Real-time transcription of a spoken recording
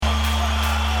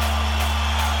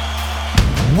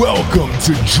Welcome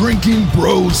to Drinking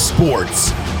Bros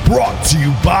Sports, brought to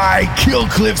you by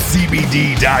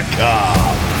KillcliffCBD.com.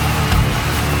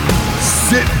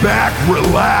 Sit back,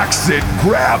 relax, and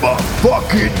grab a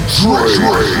fucking drink.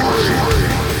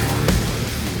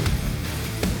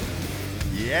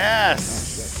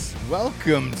 Yes.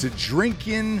 Welcome to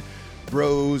Drinking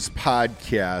Bros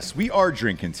Podcast. We are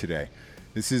drinking today.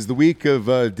 This is the week of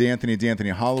D'Anthony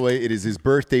Holloway. It is his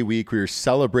birthday week. We are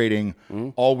celebrating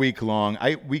all week long.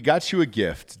 We got you a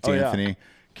gift, D'Anthony. Yeah.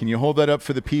 Can you hold that up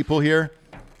for the people here?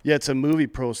 Yeah, it's a movie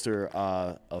poster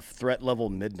of Threat Level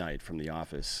Midnight from The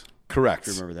Office. Correct.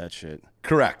 If you remember that shit.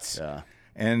 Correct. Yeah.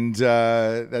 And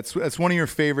that's one of your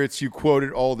favorites. You quote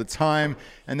it all the time.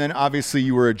 And then obviously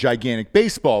you were a gigantic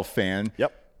baseball fan.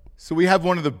 Yep. So we have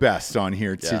one of the best on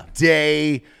here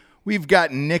today. We've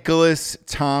got Nicholas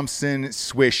Thompson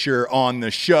Swisher on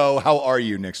the show. How are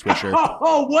you, Nick Swisher?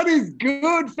 Oh, what is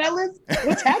good, fellas?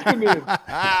 What's happening?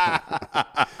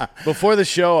 Before the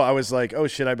show, I was like, "Oh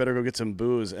shit, I better go get some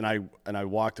booze," and I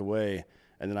walked away,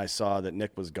 and then I saw that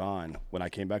Nick was gone. When I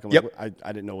came back, I'm like, I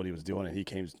didn't know what he was doing, and he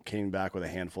came back with a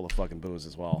handful of fucking booze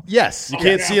as well. Yes. You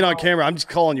can't see it on camera. I'm just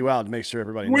calling you out to make sure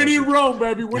everybody knows. Win in it. Rome,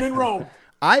 baby. Win in Rome.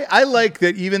 I like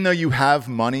that even though you have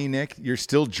money, Nick, you're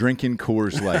still drinking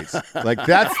Coors Lights. Like,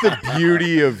 that's the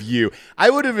beauty of you. I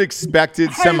would have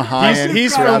expected some high-end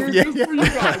he's stuff. rough. Just for you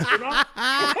guys, you know?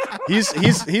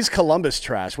 He's Columbus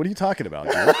trash. What are you talking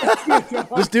about, dude?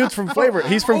 This dude's from Flavor.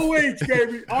 He's from OH,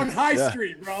 baby, on High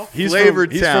Street, bro. he's Flavor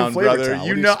from Town, Flavor brother. Town.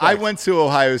 You What do know, I expect? went to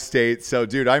Ohio State, so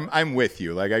dude, I'm with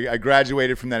you. Like, I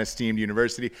graduated from that esteemed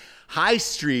university. High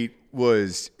Street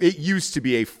it used to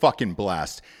be a fucking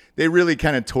blast. They really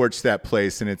kind of torched that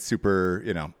place, and it's super,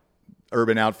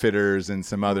 Urban Outfitters and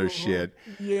some other shit.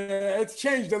 Yeah, it's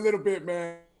changed a little bit,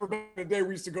 man. Back in the day,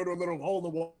 we used to go to a little hole in the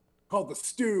wall called the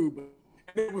Stube. And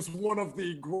it was one of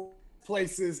the great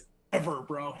places ever,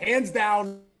 bro. Hands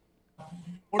down,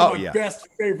 one of my best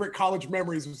favorite college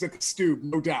memories was at the Stube,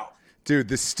 no doubt. Dude,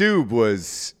 the Stube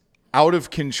was out of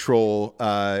control.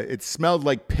 It smelled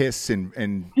like piss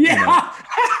and Yeah.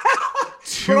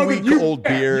 two-week-old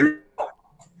beer.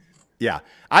 Yeah,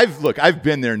 I've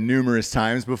been there numerous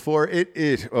times before.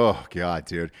 Oh god,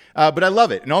 dude. But I love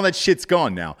it, and all that shit's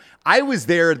gone now. I was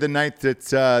there the night that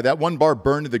that one bar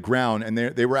burned to the ground, and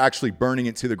they were actually burning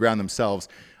it to the ground themselves.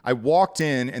 I walked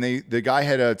in, and the guy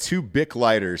had two Bic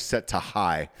lighters set to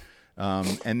high,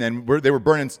 and then they were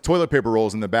burning toilet paper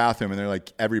rolls in the bathroom, and they're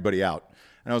like, everybody out.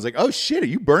 And I was like, oh shit, are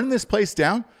you burning this place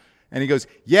down? And he goes,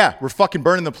 yeah, we're fucking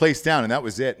burning the place down. And that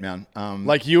was it, man.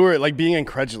 Like you were like being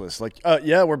incredulous. Like,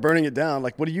 yeah, we're burning it down.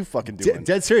 Like, what are you fucking doing?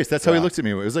 Dead serious. That's how he looked at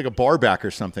me. It was like a bar back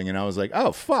or something. And I was like,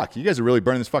 oh, fuck. You guys are really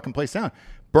burning this fucking place down.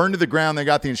 Burned to the ground. They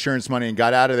got the insurance money and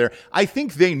got out of there. I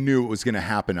think they knew it was going to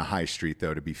happen to High Street,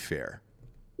 though, to be fair.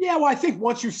 Yeah, well, I think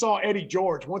once you saw Eddie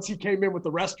George, once he came in with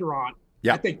the restaurant,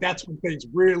 I think that's when things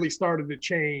really started to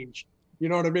change. You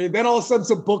know what I mean? Then all of a sudden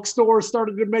some bookstores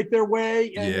started to make their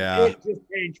way, and it just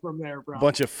changed from there, bro.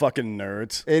 Bunch of fucking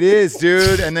nerds. It is,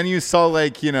 dude. And then you saw,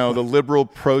 the liberal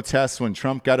protests when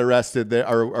Trump got arrested there,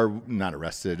 or not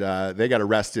arrested. They got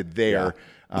arrested there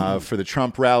for the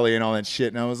Trump rally and all that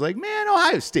shit. And I was like, man,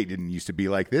 Ohio State didn't used to be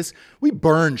like this. We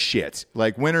burn shit.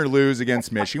 Like, win or lose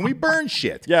against Michigan, we burn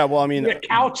shit. Yeah, well, I mean. The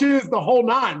couches, the whole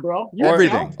nine, bro.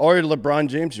 Everything. Or LeBron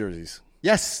James jerseys.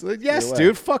 Yes,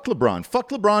 dude. Fuck LeBron. Fuck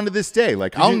LeBron to this day.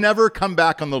 Like, I'll never come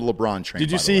back on the LeBron train.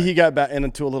 Did you see he got back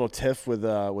into a little tiff with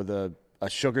a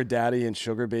sugar daddy and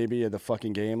sugar baby at the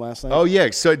fucking game last night? Oh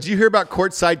yeah. So did you hear about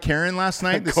Courtside Karen last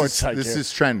night? This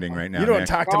is trending right now. You don't Nick.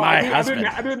 talk to my husband.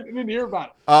 I didn't hear about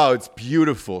it. Oh, it's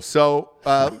beautiful. So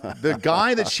the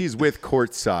guy that she's with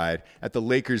courtside at the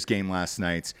Lakers game last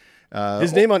night.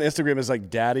 His name on Instagram is like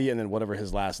Daddy and then whatever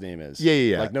his last name is.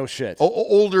 Yeah. Like, no shit.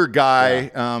 Older guy,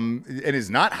 and is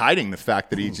not hiding the fact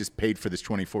that he just paid for this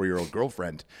 24-year-old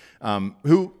girlfriend,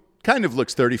 who kind of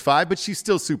looks 35, but she's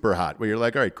still super hot. Where you're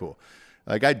like, all right, cool.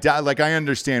 Like, I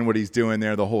understand what he's doing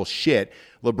there, the whole shit.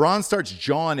 LeBron starts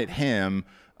jawing at him.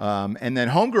 And then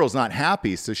homegirl's not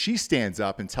happy, so she stands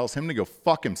up and tells him to go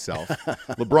fuck himself.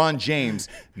 LeBron James,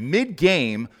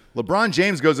 mid-game, LeBron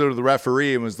James goes over to the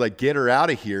referee and was like, get her out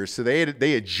of here. So they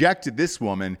ejected this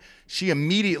woman. She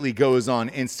immediately goes on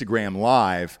Instagram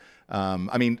Live.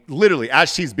 Literally,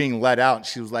 as she's being let out,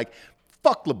 she was like,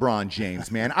 fuck LeBron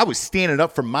James, man. I was standing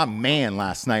up for my man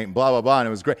last night and blah, blah, blah. And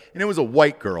it was great. And it was a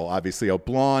white girl, obviously, a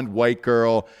blonde white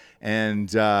girl. And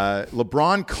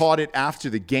LeBron caught it after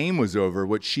the game was over,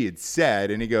 what she had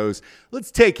said. And he goes,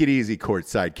 let's take it easy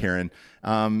courtside, Karen.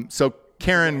 So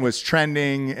Karen was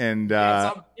trending. And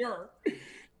Yes, I'm sure.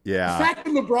 Yeah. The fact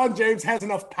that LeBron James has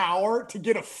enough power to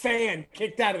get a fan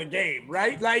kicked out of the game,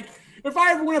 right? Like, if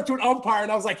I ever went up to an umpire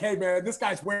and I was like, hey, man, this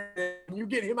guy's wearing it, and you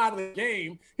get him out of the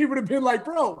game, he would have been like,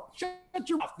 bro, shut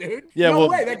your mouth, dude. Yeah, no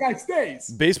way, that guy stays.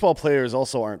 Baseball players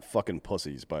also aren't fucking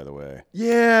pussies, by the way.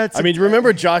 Yeah. I mean,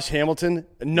 remember Josh Hamilton?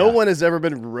 No one has ever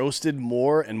been roasted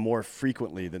more and more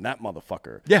frequently than that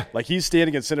motherfucker. Yeah. Like, he's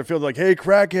standing in center field like, hey,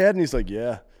 crackhead. And he's like,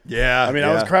 yeah. Yeah. I mean,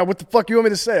 I was crying. What the fuck you want me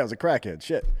to say? I was a crackhead.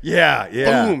 Shit. Yeah.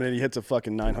 Yeah. Boom. And he hits a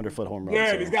fucking 900-foot home run. Yeah,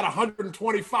 so. and he's got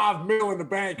 $125 million in the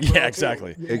bank. Yeah,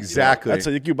 exactly. Exactly. That's how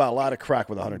you can buy a lot of crack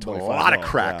with 125. A lot of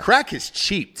crack. Yeah. Crack is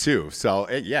cheap too. So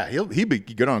yeah, he'd be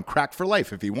good on crack for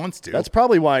life if he wants to. That's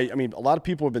probably why. I mean, a lot of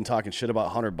people have been talking shit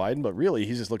about Hunter Biden, but really,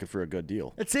 he's just looking for a good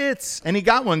deal. That's it. And he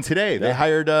got one today. They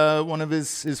hired one of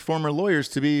his former lawyers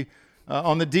to be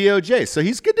on the DOJ. So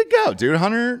he's good to go, dude.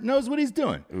 Hunter knows what he's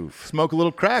doing. Oof. Smoke a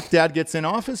little crack. Dad gets in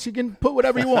office. You can put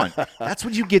whatever you want. That's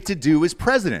what you get to do as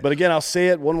president. But again, I'll say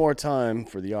it one more time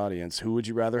for the audience. Who would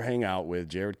you rather hang out with,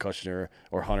 Jared Kushner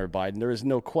or Hunter Biden? There is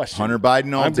no question. Hunter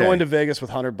Biden all day. I'm going to Vegas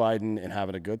with Hunter Biden and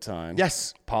having a good time.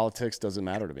 Yes. Politics doesn't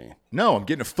matter to me. No, I'm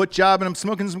getting a foot job and I'm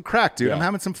smoking some crack, dude. Yeah. I'm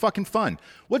having some fucking fun.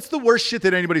 What's the worst shit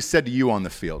that anybody said to you on the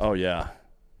field? Oh, yeah.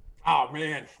 Oh,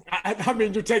 man. I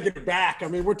mean, you're taking it back. I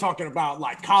mean, we're talking about,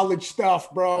 like, college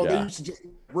stuff, bro. Yeah. They used to just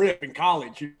rip in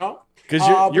college, you know? Because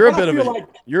you're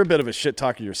a bit of a shit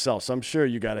talker yourself, so I'm sure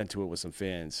you got into it with some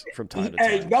fans from time to time.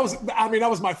 Hey, that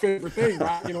was my favorite thing,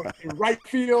 right? You know, in right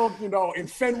field, you know, in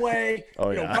Fenway.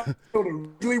 Oh, you yeah. know, right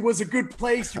field really was a good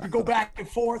place. You could go back and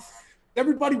forth.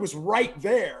 Everybody was right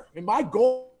there. And my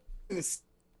goal is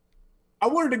I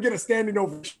wanted to get a standing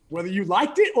ovation, whether you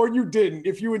liked it or you didn't.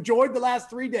 If you enjoyed the last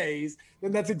 3 days,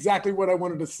 then that's exactly what I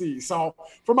wanted to see. So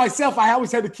for myself, I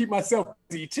always had to keep myself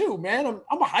busy too, man.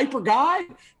 I'm a hyper guy.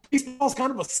 Baseball's kind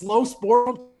of a slow sport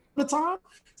all the time.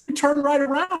 You turn right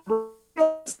around,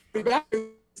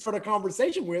 start a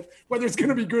conversation with whether it's going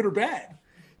to be good or bad.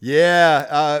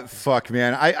 Yeah, fuck,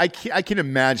 man. I can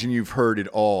imagine you've heard it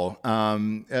all.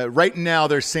 Right now,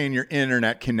 they're saying your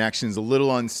internet connection's a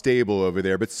little unstable over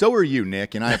there, but so are you,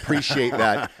 Nick, and I appreciate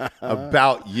that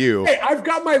about you. Hey, I've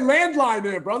got my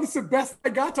landline in, bro. This is the best I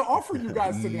got to offer you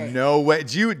guys today. No way.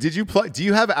 Do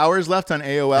you have hours left on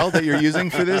AOL that you're using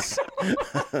for this?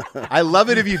 I love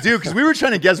it if you do, because we were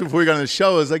trying to guess before we got on the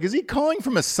show. I was like, is he calling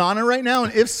from a sauna right now?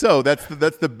 And if so, that's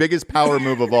the biggest power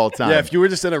move of all time. Yeah, if you were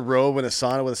just in a robe in a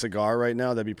sauna with a cigar right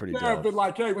now, that'd be pretty dope. I've been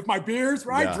like, hey, with my beers,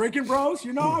 right? Yeah. Drinking bros,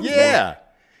 you know? Yeah.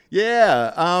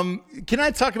 Yeah. Can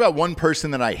I talk about one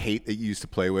person that I hate that you used to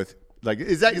play with? Like,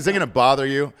 is that going to bother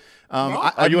you? You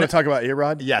want to talk about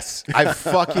A-Rod? Yes. I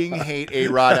fucking hate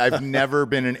A-Rod. I've never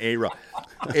been an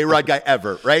A-Rod guy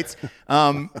ever, right?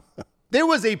 There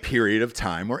was a period of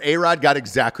time where A-Rod got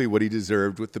exactly what he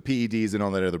deserved with the PEDs and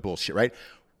all that other bullshit, right?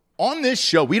 On this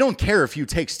show, we don't care if you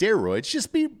take steroids.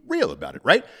 Just be real about it,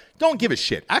 right? Don't give a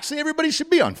shit. Actually, everybody should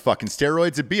be on fucking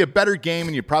steroids. It'd be a better game,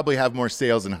 and you'd probably have more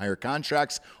sales and higher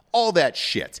contracts. All that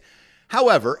shit.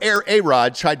 However,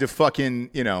 A-Rod tried to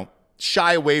fucking,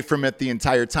 shy away from it the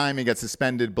entire time. He got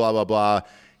suspended, blah, blah, blah.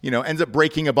 Ends up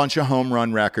breaking a bunch of home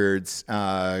run records.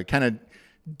 Kind of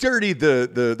dirtied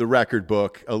the record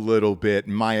book a little bit,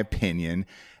 in my opinion.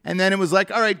 And then it was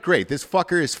like, all right, great. This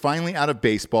fucker is finally out of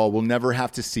baseball. We'll never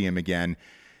have to see him again.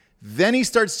 Then he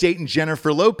starts dating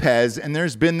Jennifer Lopez, and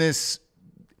there's been this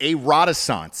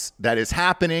A-Rodissance that is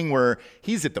happening where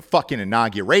he's at the fucking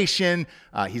inauguration.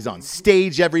 He's on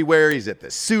stage everywhere. He's at the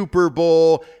Super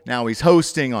Bowl. Now he's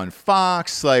hosting on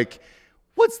Fox. Like,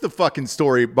 what's the fucking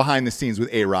story behind the scenes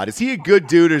with A-Rod? Is he a good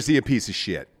dude or is he a piece of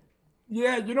shit?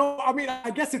 Yeah,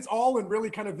 I guess it's all in really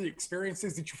kind of the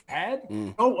experiences that you've had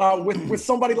with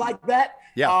somebody like that.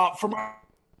 Yeah.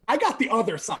 I got the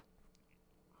other side.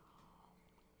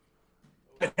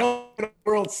 The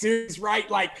World Series,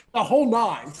 right? Like the whole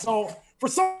nine. So for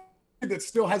somebody that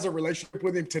still has a relationship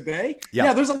with him today,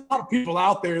 yeah, there's a lot of people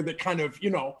out there that kind of,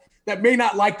 that may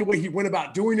not like the way he went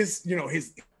about doing his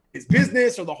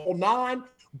business or the whole nine.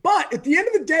 But at the end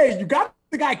of the day, you got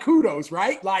the guy kudos,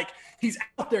 right? Like he's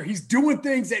out there, he's doing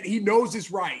things that he knows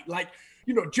is right. Like,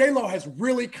 J-Lo has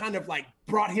really kind of like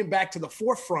brought him back to the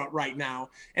forefront right now.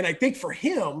 And I think for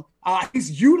him,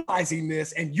 he's utilizing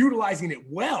this and utilizing it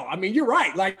well. I mean, you're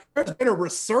right. Like there's been a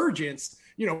resurgence,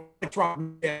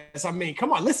 I mean,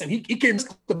 come on, listen, he came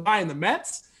to buy in the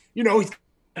Mets. He's got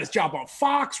his job on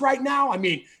Fox right now. I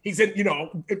mean, he's in,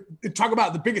 talk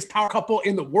about the biggest power couple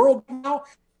in the world now.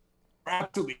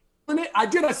 Absolutely.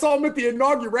 I saw him at the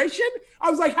inauguration. I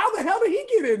was like, how the hell did he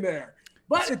get in there?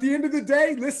 But at the end of the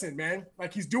day, listen, man,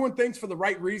 like he's doing things for the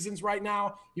right reasons right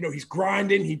now. He's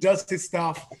grinding, he does his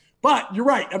stuff. But you're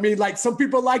right. I mean, like some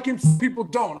people like him, some people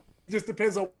don't. just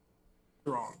depends on what's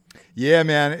wrong. Yeah,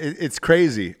 man, it's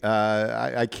crazy.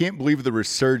 I can't believe the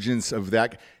resurgence of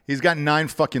that. He's got 9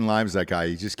 fucking lives, that guy.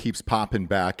 He just keeps popping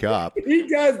back up. He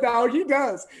does, dog. He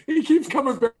does. He keeps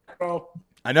coming back, bro.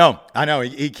 I know.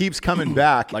 He keeps coming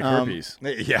back. Like herpes.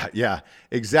 Yeah,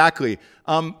 exactly.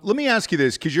 Let me ask you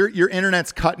this, because your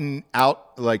internet's cutting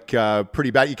out like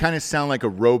pretty bad. You kind of sound like a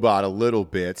robot a little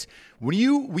bit. Will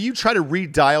you try to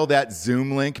redial that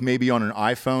Zoom link maybe on an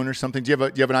iPhone or something? Do you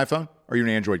have an iPhone? Or are you an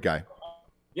Android guy?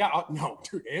 Yeah, no,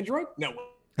 dude, Android? No.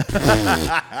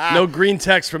 No green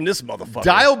text from this motherfucker.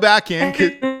 Dial back in.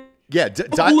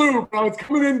 Blue, bro. It's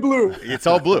coming in blue. It's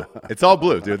all blue. It's all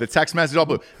blue, dude. The text message is all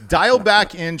blue. Dial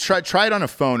back in. Try it on a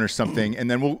phone or something, and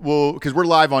then we'll because we're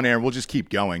live on air. We'll just keep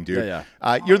going, dude. Yeah.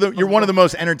 You're one of the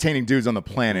most entertaining dudes on the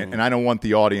planet, and I don't want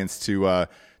the audience to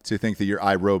think that you're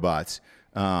iRobots.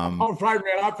 Oh, right,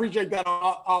 man. I appreciate that.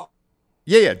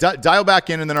 Yeah. Dial back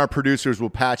in, and then our producers will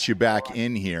patch you back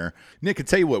in here. Nick, I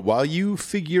tell you what. While you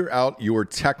figure out your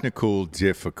technical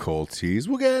difficulties,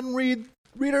 we'll go ahead and read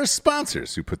our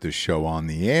sponsors who put this show on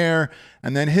the air,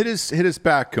 and then hit us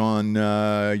back on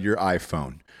your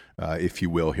iPhone, if you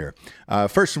will here.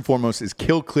 First and foremost is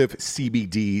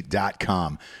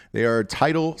KillcliffCBD.com. They are a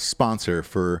title sponsor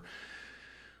for,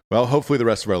 well, hopefully the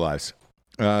rest of our lives.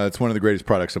 It's one of the greatest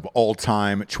products of all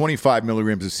time. 25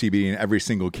 milligrams of CBD in every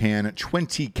single can,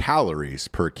 20 calories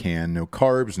per can, no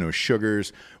carbs, no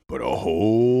sugars, but a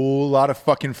whole lot of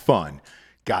fucking fun.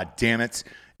 God damn it.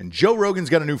 And Joe Rogan's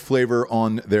got a new flavor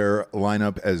on their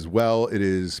lineup as well. It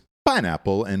is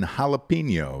pineapple and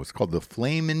jalapeno. It's called the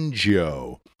Flamin'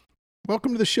 Joe.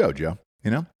 Welcome to the show, Joe.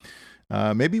 You know,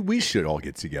 maybe we should all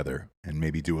get together and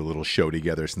maybe do a little show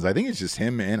together, since I think it's just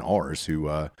him and ours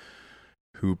who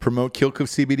promote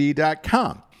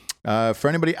KillcliffCBD.com. For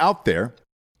anybody out there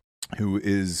who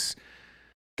is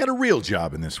got a real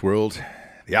job in this world,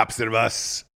 the opposite of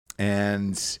us,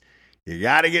 and you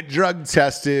got to get drug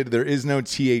tested. There is no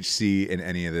THC in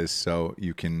any of this, so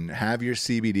you can have your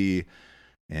CBD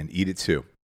and eat it too.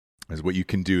 Is what you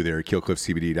can do there at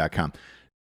KillcliffCBD.com.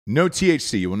 No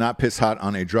THC. You will not piss hot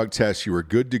on a drug test. You are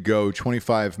good to go.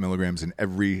 25 milligrams in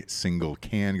every single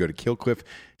can. Go to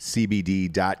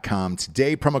KillcliffCBD.com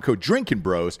today. Promo code Drinking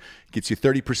Bros gets you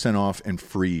 30% off and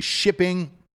free shipping.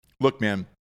 Look, man,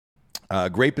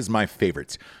 grape is my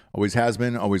favorite. Always has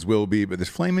been, always will be. But this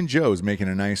Flamin' Joe is making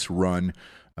a nice run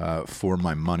for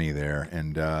my money there.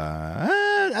 And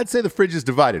I'd say the fridge is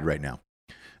divided right now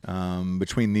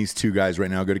between these two guys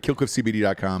right now. Go to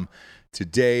KillcliffCBD.com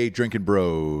today. Drinking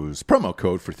Bros. Promo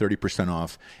code for 30%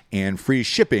 off and free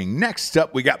shipping. Next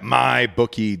up, we got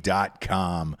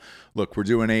MyBookie.com. Look, we're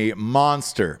doing a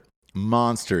monster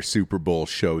Super Bowl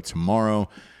show tomorrow.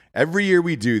 Every year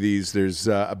we do these, there's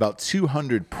about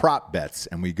 200 prop bets,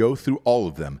 and we go through all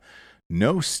of them.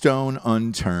 No stone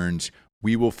unturned.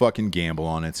 We will fucking gamble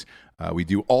on it. We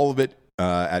do all of it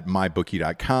at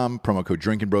mybookie.com. Promo code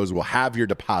Drinking Bros will have your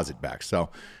deposit back. So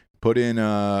put in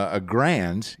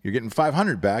 $1,000, you're getting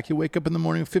 $500 back. You wake up in the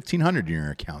morning with $1,500 in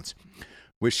your accounts.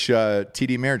 Wish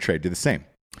TD Ameritrade did the same.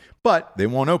 But they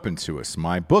won't open to us.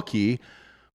 MyBookie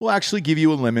will actually give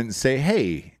you a limit and say,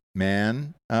 hey,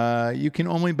 man, you can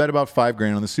only bet about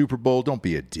 $5,000 on the Super Bowl. Don't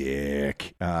be a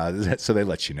dick. So they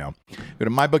let you know. Go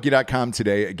to mybookie.com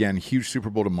today. Again, huge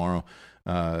Super Bowl tomorrow.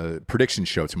 Prediction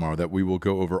show tomorrow that we will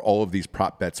go over all of these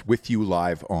prop bets with you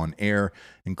live on air,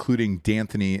 including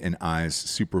D'Anthony and I's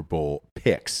Super Bowl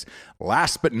picks.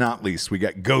 Last but not least, we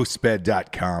got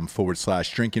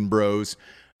ghostbed.com/Drinking Bros.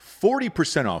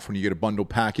 40% off when you get a bundle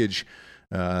package.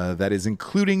 That is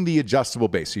including the adjustable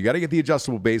base. So you got to get the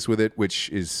adjustable base with it, which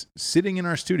is sitting in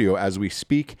our studio as we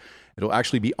speak. It'll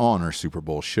actually be on our Super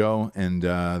Bowl show, and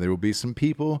there will be some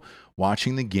people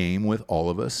watching the game with all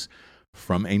of us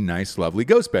from a nice, lovely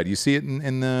ghost bed. You see it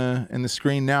in the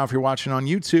screen now if you're watching on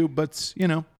YouTube, but you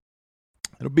know,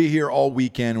 it'll be here all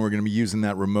weekend. We're going to be using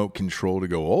that remote control to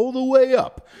go all the way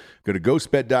up. Go to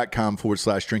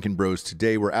ghostbed.com/Drinking Bros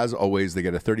today, where as always they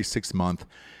get a 36-month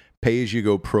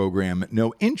pay-as-you-go program.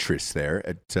 No interest there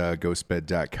at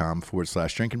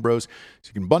ghostbed.com/Drinking Bros. So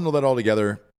you can bundle that all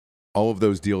together. All of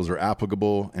those deals are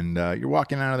applicable, and you're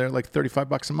walking out of there like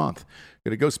 $35 a month. Go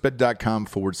to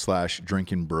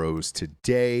ghostbed.com/Drinking Bros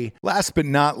today. Last but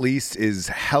not least is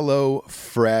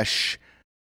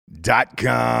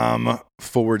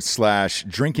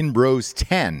HelloFresh.com/Drinking Bros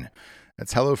 10.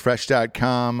 That's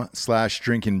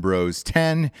HelloFresh.com/Drinking Bros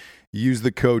 10. Use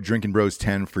the code Drinking Bros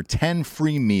 10 for 10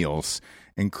 free meals,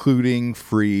 including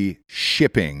free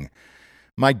shipping.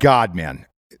 My God, man,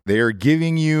 they are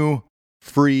giving you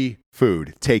free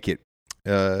food. Take it.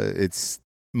 It's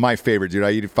my favorite, dude.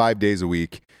 I eat it 5 days a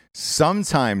week,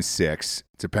 sometimes 6.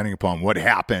 depending upon what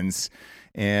happens.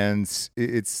 And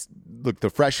it's, look, the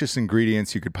freshest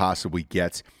ingredients you could possibly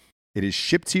get. It is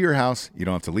shipped to your house. You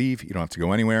don't have to leave. You don't have to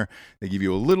go anywhere. They give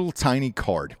you a little tiny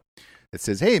card that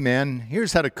says, hey, man,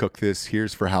 here's how to cook this.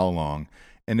 Here's for how long.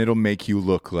 And it'll make you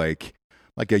look like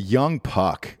a young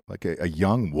Puck, like a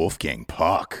young Wolfgang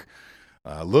Puck.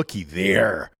 Looky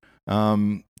there. For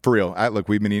real. Look,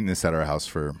 we've been eating this at our house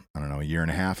for, I don't know, a year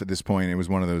and a half at this point. It was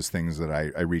one of those things that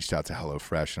I reached out to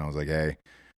HelloFresh and I was like, hey,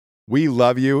 we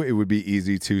love you. It would be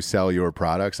easy to sell your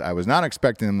products. I was not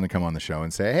expecting them to come on the show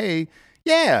and say, hey,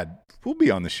 yeah, we'll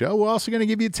be on the show. We're also going to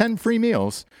give you 10 free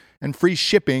meals and free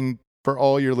shipping for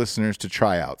all your listeners to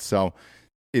try out. So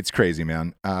it's crazy,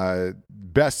 man.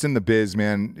 Best in the biz,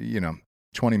 man.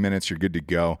 20 minutes, you're good to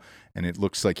go. And it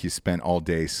looks like you spent all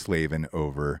day slaving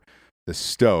over the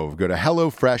stove. Go to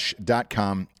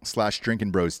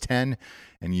HelloFresh.com/DrinkinBros10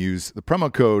 and use the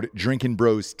promo code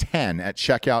DrinkinBros10 at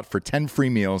checkout for 10 free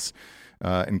meals,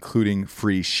 including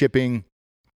free shipping.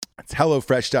 It's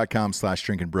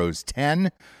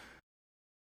HelloFresh.com/DrinkinBros10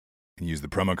 and use the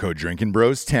promo code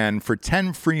DrinkinBros10 for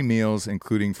 10 free meals,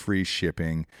 including free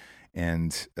shipping.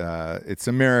 And it's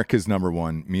America's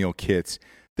 #1 meal kit.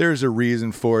 There's a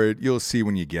reason for it. You'll see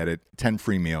when you get it. 10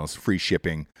 free meals, free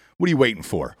shipping. What are you waiting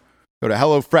for? Go to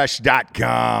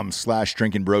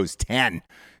HelloFresh.com/DrinkinBros10.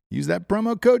 Use that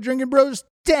promo code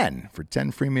DrinkinBros10 for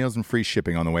 10 free meals and free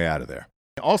shipping on the way out of there.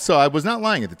 Also, I was not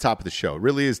lying at the top of the show. It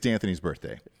really is D'Anthony's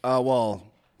birthday. Well,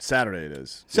 Saturday it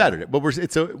is. Saturday. But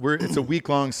it's a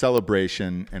week-long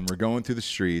celebration, and we're going through the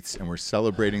streets, and we're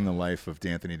celebrating the life of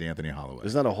D'Anthony Holloway.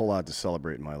 There's not a whole lot to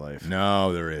celebrate in my life.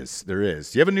 No, there is. Do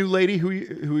you have a new lady who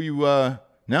you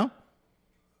no?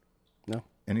 No.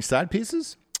 Any side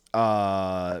pieces?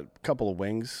 Couple of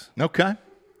wings. Okay.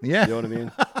 Yeah. You know what I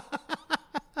mean?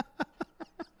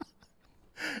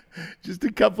 Just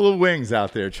a couple of wings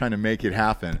out there trying to make it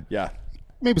happen. Yeah.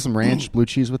 Maybe some ranch, blue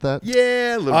cheese with that.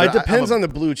 Yeah, a little It bit. depends on the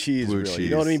blue cheese, blue really. cheese.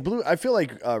 You know what I mean? I feel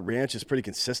like ranch is pretty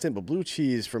consistent, but blue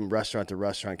cheese from restaurant to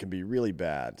restaurant can be really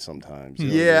bad sometimes. You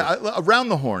know what I mean? Around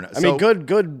the horn. I mean,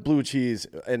 good blue cheese,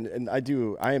 and I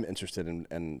am interested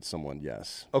in someone,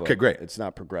 yes. Okay, great. It's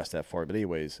not progressed that far, but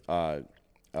anyways,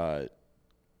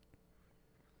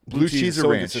 blue cheese is or so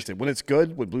ranch? inconsistent. When it's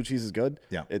good, when blue cheese is good,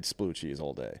 Yeah. it's blue cheese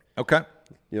all day. Okay.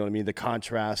 You know what I mean? The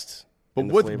contrast. But in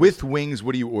the with flavors. wings,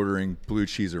 what are you ordering? Blue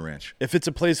cheese or ranch? If it's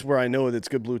a place where I know that it's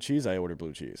good blue cheese, I order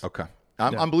blue cheese. Okay.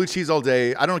 I'm blue cheese all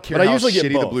day. I don't care But how I usually shitty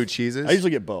get both. the blue cheese is. I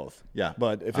usually get both. Yeah.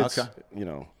 But if it's, Okay.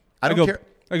 I don't care.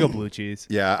 I go blue cheese.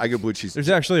 Yeah, I go blue cheese. There's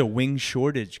actually a wing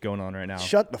shortage going on right now.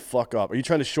 Shut the fuck up. Are you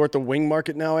trying to short the wing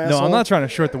market now, No, asshole? I'm not trying to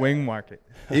short the wing market.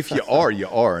 If you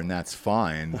are, and that's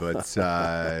fine. But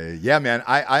yeah, man,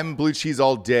 I'm blue cheese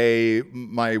all day.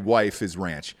 My wife is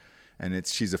ranch, and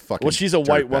she's a fucking. Well, she's a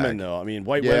white dirtbag. woman, though. I mean,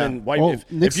 white Yeah. women. White. Oh,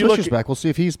 if Nick you look Swisher's at, back. We'll see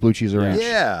if he's blue cheese or ranch.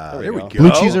 Yeah, there we go.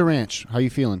 Blue cheese or ranch? How you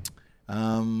feeling?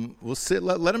 We'll sit.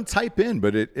 Let him type in,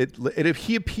 but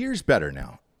he appears better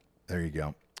now. There you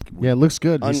go. Yeah, it looks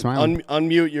good. He's smiling.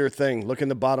 unmute your thing. Look in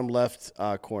the bottom left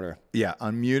corner. Yeah,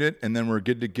 unmute it, and then we're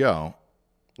good to go.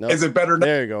 No, Is it better now?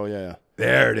 There you go. Yeah.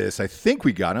 There it is. I think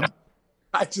we got him.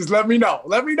 Just let me know.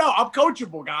 Let me know. I'm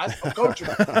coachable, guys. I'm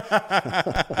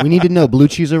coachable. We need to know blue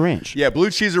cheese or ranch. Yeah,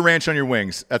 blue cheese or ranch on your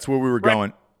wings. That's where we were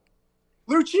going.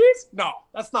 Blue cheese? No,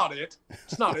 that's not it.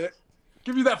 It's not it.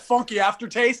 Give you that funky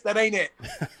aftertaste. That ain't it.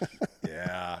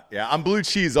 Yeah. I'm blue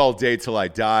cheese all day till I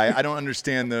die. I don't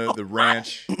understand the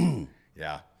ranch.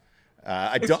 Yeah.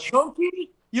 I It's don't. chunky.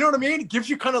 You know what I mean? It gives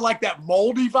you kind of like that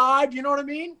moldy vibe. You know what I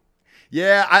mean?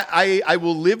 Yeah, I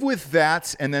will live with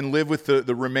that and then live with the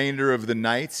remainder of the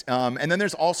night. And then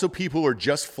there's also people who are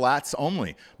just flats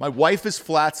only. My wife is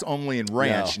flats only and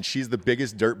ranch, No. and she's the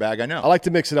biggest dirtbag I know. I like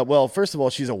to mix it up. Well, first of all,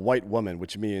 she's a white woman,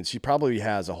 which means she probably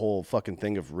has a whole fucking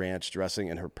thing of ranch dressing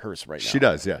in her purse right now. She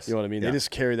does, yes. You know what I mean? Yeah. They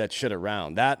just carry that shit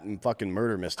around. That and fucking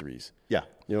murder mysteries. Yeah.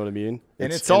 You know what I mean?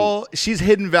 And it's all, she's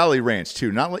Hidden Valley Ranch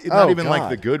too. Not even like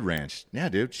God. the good ranch. Yeah,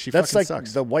 dude. She That's fucking like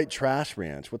sucks. the white trash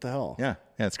ranch. What the hell? Yeah,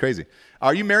 it's crazy.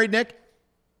 Are you married, Nick?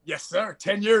 Yes, sir.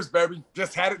 10 years, baby.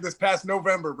 Just had it this past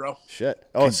November, bro. Shit.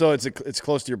 Oh, so it's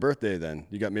close to your birthday then.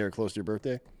 You got married close to your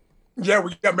birthday? Yeah,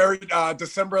 we got married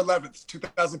December 11th,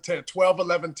 2010,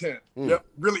 12/11/10. Yep,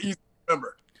 really easy to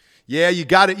remember. Yeah, you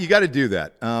got it. You got to do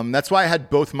that. That's why I had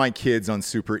both my kids on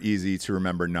super easy to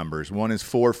remember numbers. One is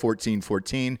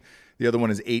 4/14/14. The other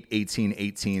one is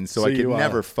 8/18/18. So I could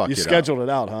never fuck it You up. scheduled it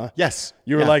out, huh? Yes.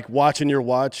 You were Yeah. like watching your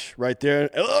watch right there.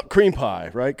 Oh, cream pie,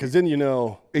 right? Because then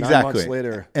 9 Exactly. months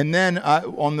later. And then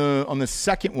on the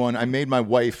second one, I made my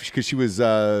wife, because she was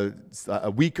a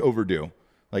week overdue,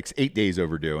 like 8 days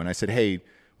overdue. And I said, hey,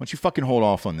 don't you fucking hold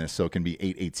off on this so it can be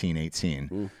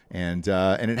 8-18-18? And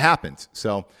it happened.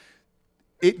 So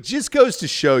it just goes to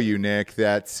show you, Nick,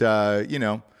 that,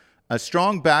 a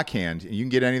strong backhand, you can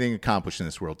get anything accomplished in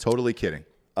this world. Totally kidding.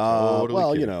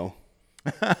 Totally kidding.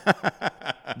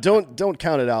 Don't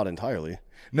count it out entirely.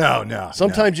 No.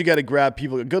 Sometimes you got to grab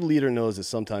people. A good leader knows that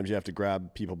sometimes you have to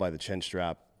grab people by the chin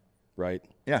strap, right?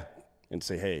 Yeah. And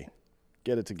say, hey,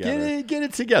 get it together. Get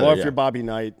it together. Or if you're Bobby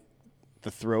Knight, the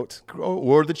throat.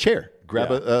 Or the chair. Grab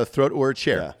a throat or a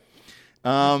chair.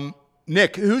 Yeah.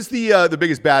 Nick, who's the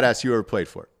biggest badass you ever played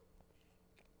for?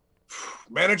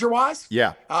 Manager-wise?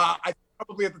 Yeah. I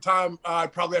probably at the time,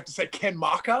 I'd probably have to say Ken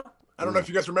Maka. I don't know if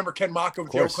you guys remember Ken Maka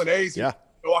with the Oakland A's. Yeah.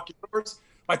 Milwaukee Brewers.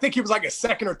 I think he was like a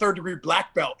second or third degree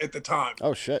black belt at the time.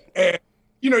 Oh, shit. And,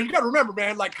 you got to remember,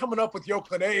 man, like coming up with the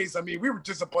Oakland A's, I mean, we were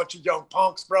just a bunch of young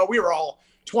punks, bro. We were all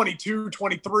 22,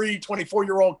 23,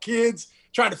 24-year-old kids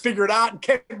trying to figure it out. And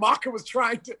Ken Maka was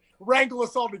trying to wrangle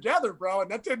us all together, bro.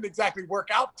 And that didn't exactly work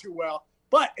out too well.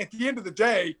 But at the end of the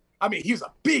day, I mean, he was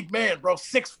a big man, bro.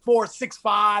 6'4",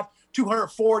 6'5",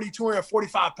 240,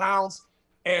 245 pounds.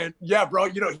 And yeah, bro,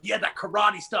 he had that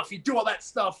karate stuff. He'd do all that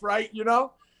stuff, right?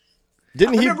 I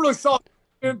never really saw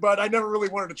it, but I never really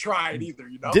wanted to try it either,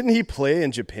 Didn't he play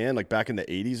in Japan like back in the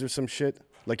 80s or some shit?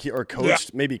 Like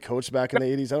maybe coached back in the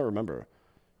 80s? I don't remember.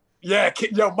 Yeah,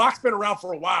 Mock's been around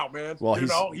for a while, man. Well,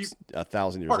 he's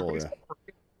 1,000 years old.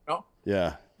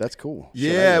 Yeah, that's cool.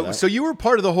 Yeah, so you were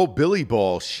part of the whole Billy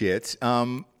Ball shit.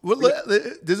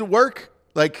 Does it work?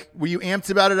 Like, were you amped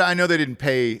about it? I know they didn't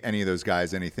pay any of those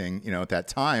guys anything, at that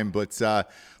time. But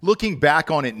looking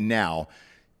back on it now,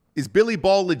 is Billy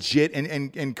Ball legit,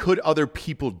 and could other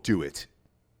people do it?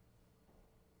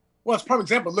 Well, it's a prime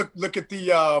example. Look at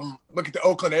the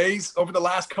Oakland A's over the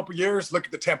last couple of years. Look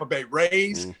at the Tampa Bay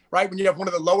Rays, right? When you have one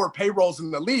of the lower payrolls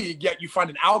in the league, yet you find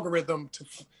an algorithm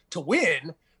to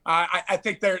win. I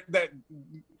think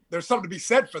there's something to be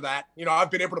said for that.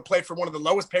 I've been able to play for one of the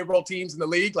lowest payroll teams in the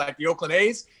league, like the Oakland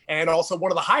A's, and also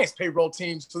one of the highest payroll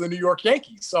teams for the New York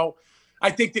Yankees. So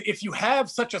I think that if you have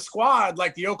such a squad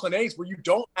like the Oakland A's, where you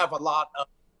don't have a lot of,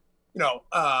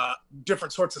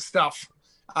 different sorts of stuff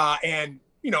and,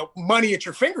 money at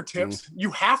your fingertips,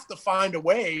 you have to find a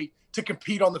way to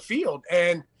compete on the field.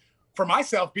 And for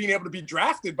myself, being able to be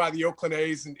drafted by the Oakland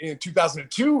A's in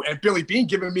 2002 and Billy Beane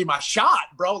giving me my shot,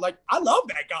 bro, like, I love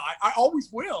that guy. I always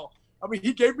will. I mean,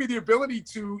 he gave me the ability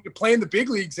to play in the big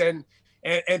leagues and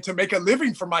to make a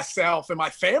living for myself and my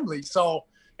family. So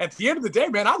at the end of the day,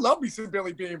 man, I love me some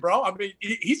Billy Beane, bro. I mean,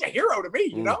 he's a hero to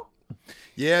me,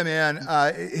 Yeah, man.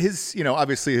 His,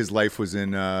 obviously his life was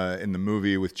in the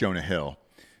movie with Jonah Hill.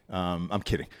 I'm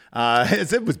kidding.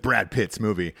 It was Brad Pitt's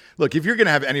movie. Look, if you're going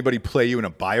to have anybody play you in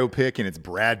a biopic and it's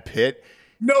Brad Pitt.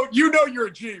 No, you're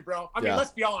a G, bro. I mean,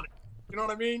 let's be honest. You know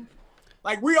what I mean?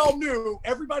 Like, we all knew,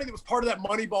 everybody that was part of that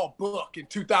Moneyball book in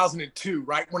 2002,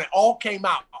 right? When it all came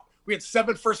out, we had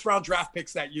 7 first-round draft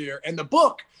picks that year. And the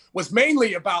book was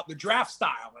mainly about the draft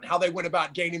style and how they went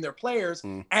about gaining their players,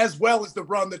 as well as the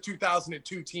run the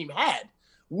 2002 team had.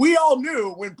 We all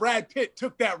knew when Brad Pitt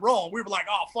took that role, we were like,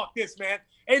 oh, fuck this, man.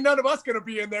 Ain't none of us going to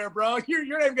be in there, bro. You're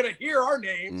not even going to hear our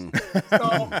names.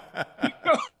 So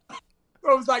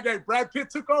it was like, hey, Brad Pitt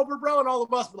took over, bro, and all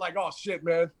of us were like, oh, shit,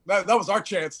 man. That was our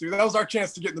chance, dude. That was our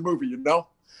chance to get in the movie,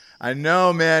 I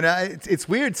know, man. It's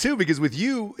weird, too, because with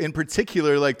you in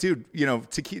particular, like, dude,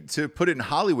 to put it in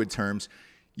Hollywood terms,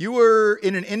 you were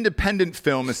in an independent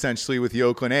film, essentially, with the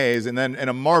Oakland A's, and then in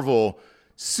a Marvel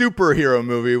superhero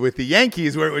movie with the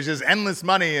Yankees where it was just endless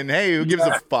money and, hey, who gives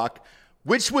a fuck?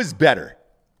 Which was better?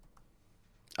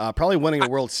 Probably winning a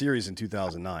World Series in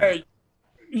 2009. Hey,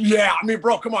 yeah, I mean,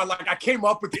 bro, come on. Like, I came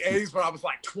up with the A's when I was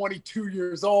like 22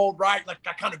 years old, right? Like,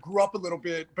 I kind of grew up a little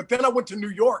bit. But then I went to New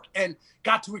York and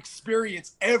got to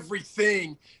experience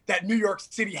everything that New York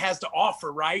City has to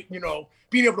offer, right?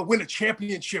 Being able to win a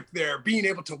championship there, being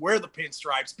able to wear the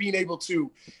pinstripes, being able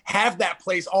to have that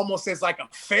place almost as like a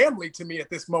family to me at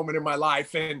this moment in my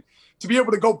life. And to be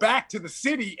able to go back to the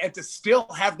city and to still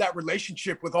have that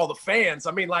relationship with all the fans.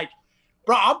 I mean, like,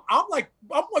 bro, I'm like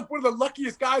one of the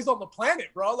luckiest guys on the planet,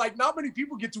 bro. Like, not many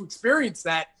people get to experience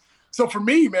that. So for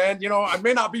me, man, I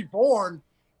may not be born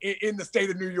in the state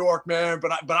of New York, man,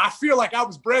 but I feel like I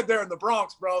was bred there in the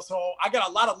Bronx, bro. So I got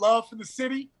a lot of love for the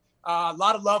city, a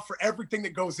lot of love for everything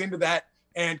that goes into that,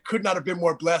 and could not have been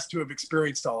more blessed to have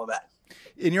experienced all of that.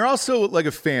 And you're also like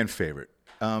a fan favorite.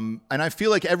 And I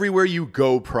feel like everywhere you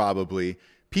go, probably,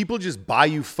 people just buy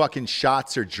you fucking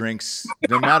shots or drinks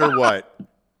no matter what.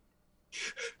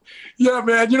 Yeah,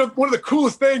 man. One of the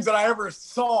coolest things that I ever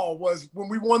saw was when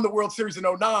we won the World Series in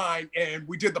 2009 and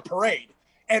we did the parade.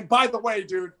 And by the way,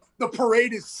 dude, the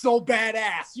parade is so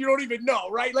badass. You don't even know,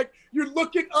 right? Like you're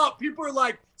looking up. People are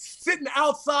like sitting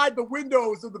outside the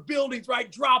windows of the buildings,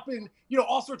 right? Dropping,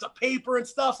 all sorts of paper and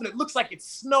stuff. And it looks like it's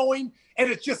snowing. And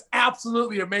it's just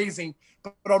absolutely amazing.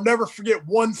 But I'll never forget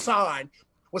one sign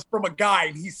was from a guy.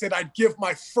 And he said, I'd give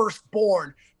my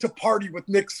firstborn to party with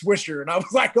Nick Swisher. And I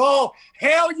was like, oh,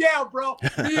 hell yeah, bro.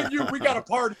 Me and you, we got to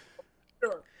party.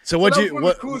 Sure. So what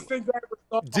the coolest things I ever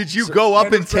saw. Did you go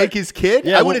up and take his kid?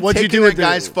 Yeah, I would have taken that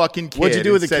guy's fucking kid. What'd you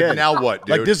do with the kid? Now what,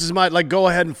 dude? Like this is go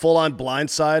ahead and full on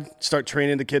blindside, start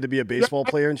training the kid to be a baseball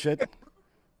player and shit. Prove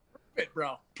it,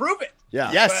 bro. Prove it.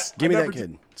 Yeah. Yes. Give me that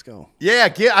kid. Let's go. Yeah,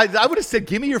 I would have said,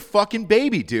 give me your fucking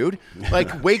baby, dude.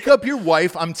 Like, wake up your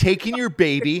wife. I'm taking your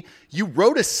baby. You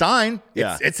wrote a sign.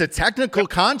 It's a technical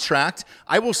contract.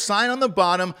 I will sign on the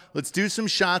bottom. Let's do some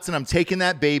shots, and I'm taking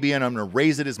that baby, and I'm going to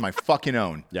raise it as my fucking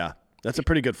own. Yeah, that's a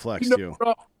pretty good flex, too.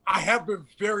 Bro, I have been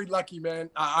very lucky, man.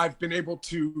 I've been able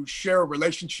to share a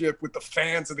relationship with the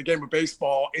fans of the game of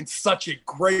baseball in such a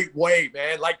great way,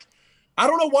 man. Like, I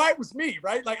don't know why it was me,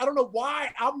 right? Like, I don't know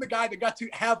why I'm the guy that got to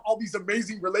have all these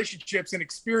amazing relationships and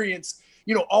experience,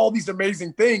 all these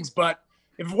amazing things. But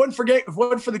if it wasn't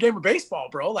for the game of baseball,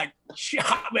 bro, like, shit,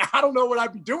 I don't know what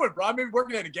I'd be doing, bro. I may be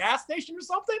working at a gas station or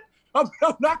something. I'm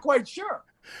not quite sure.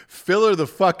 Fill her the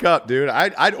fuck up, dude.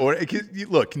 I'd order.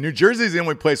 Look, New Jersey's the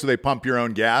only place where they pump your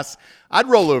own gas. I'd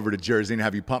roll over to Jersey and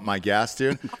have you pump my gas,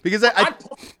 dude. Because I'd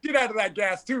get out of that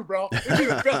gas too, bro. It'd be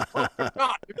the best pump or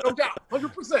not, no doubt,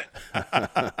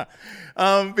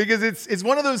 100%. Because it's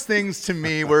one of those things to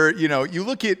me where you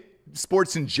look at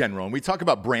sports in general, and we talk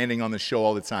about branding on the show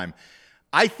all the time.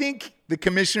 I think the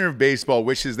commissioner of baseball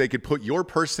wishes they could put your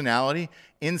personality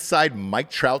inside Mike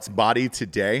Trout's body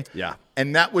today. Yeah.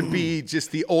 And that would be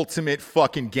just the ultimate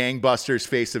fucking gangbusters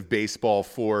face of baseball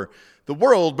for the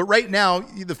world. But right now,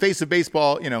 the face of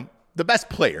baseball, the best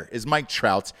player is Mike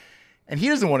Trout. And he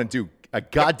doesn't want to do a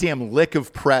goddamn lick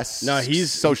of press,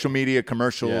 social media,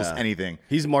 commercials, anything.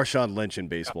 He's Marshawn Lynch in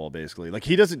baseball, basically. Like,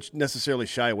 he doesn't necessarily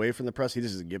shy away from the press. He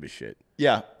just doesn't give a shit.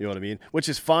 Yeah. You know what I mean? Which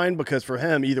is fine because for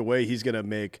him, either way, he's going to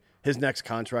make – his next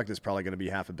contract is probably going to be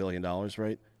 $500 million,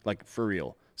 right? Like, for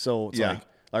real. So it's like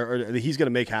 – or he's going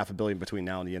to make $500 million between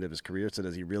now and the end of his career. So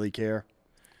does he really care?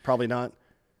 Probably not.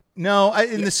 No,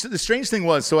 and the strange thing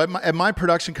was, so at my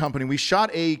production company, we shot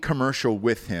a commercial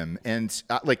with him, and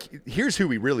here's who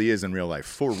he really is in real life,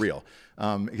 for real.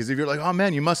 Because if you're like, oh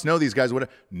man, you must know these guys,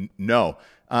 no.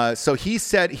 So he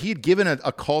said he'd given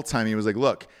a call time. He was like,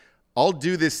 look, I'll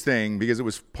do this thing because it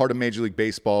was part of Major League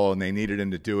Baseball and they needed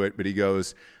him to do it. But he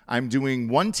goes, I'm doing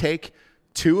 1 take,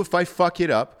 2 if I fuck it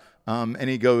up. And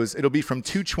he goes, it'll be from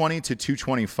 220 to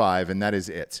 225, and that is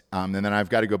it. And then I've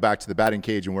got to go back to the batting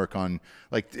cage and work on,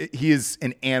 he is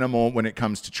an animal when it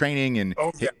comes to training and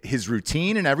his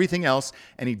routine and everything else,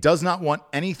 and he does not want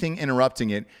anything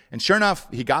interrupting it. And sure enough,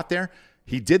 he got there.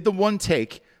 He did the 1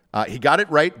 take. He got it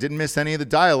right, didn't miss any of the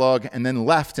dialogue, and then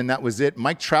left, and that was it.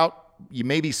 Mike Trout, you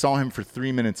maybe saw him for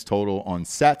 3 minutes total on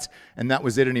set, and that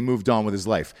was it, and he moved on with his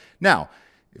life. Now,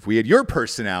 if we had your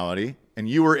personality and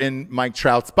you were in Mike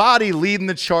Trout's body leading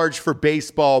the charge for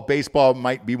baseball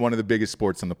might be one of the biggest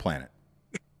sports on the planet.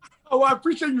 Oh, I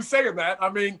appreciate you saying that. I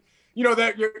mean,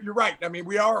 that you're right. I mean,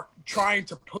 we are trying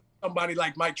to put somebody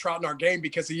like Mike Trout in our game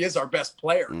because he is our best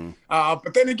player.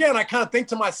 But then again, I kind of think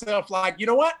to myself, like, you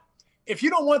know what? If you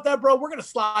don't want that, bro, we're going to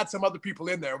slide some other people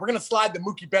in there. We're going to slide the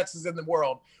Mookie Bettses in the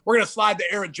world. We're going to slide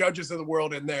the Aaron Judges of the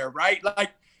world in there, right?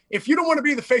 Like, if you don't want to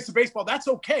be the face of baseball, that's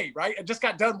okay, right? I just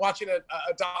got done watching a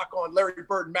doc on Larry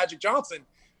Bird and Magic Johnson,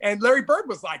 and Larry Bird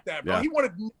was like that, bro. Yeah. He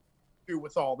wanted to do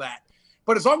with all that.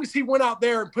 But as long as he went out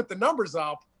there and put the numbers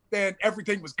up, then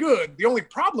everything was good. The only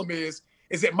problem is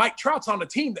that Mike Trout's on a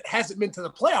team that hasn't been to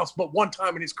the playoffs but one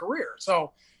time in his career.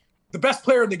 So the best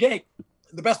player in the game,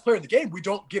 we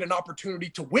don't get an opportunity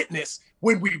to witness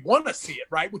when we want to see it,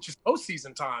 right? Which is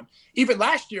postseason time. Even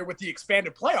last year with the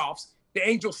expanded playoffs, the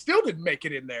Angels still didn't make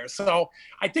it in there. So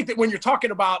I think that when you're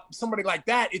talking about somebody like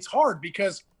that, it's hard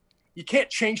because you can't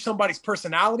change somebody's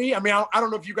personality. I mean, I don't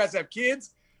know if you guys have kids.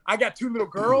 I got 2 little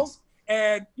girls,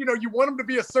 and, you want them to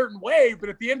be a certain way, but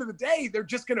at the end of the day, they're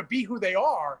just going to be who they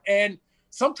are. And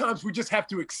sometimes we just have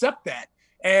to accept that.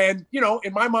 And,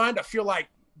 in my mind, I feel like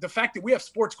the fact that we have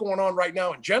sports going on right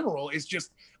now in general is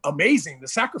just amazing. The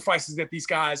sacrifices that these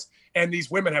guys and these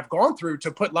women have gone through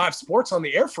to put live sports on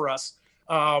the air for us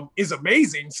is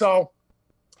amazing. So,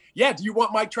 yeah, do you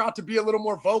want Mike Trout to be a little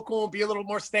more vocal and be a little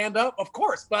more stand-up? Of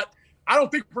course, but I don't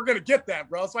think we're going to get that,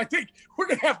 bro. So I think we're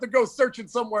going to have to go searching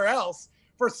somewhere else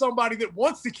for somebody that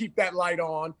wants to keep that light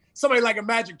on, somebody like a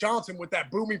Magic Johnson with that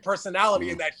booming personality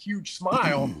and that huge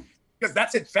smile, because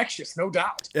that's infectious, no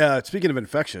doubt. Yeah, speaking of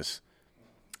infectious,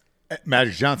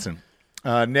 Magic Johnson.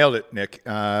 Nailed it, Nick.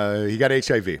 He got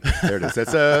HIV. There it is.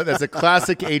 That's a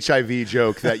classic HIV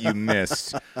joke that you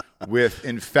missed with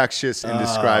infectious in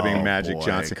describing Magic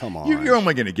Johnson. Come on. You're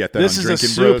only going to get that This on is a Drinking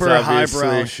super Bros, obviously.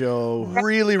 highbrow show.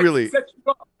 Really. Set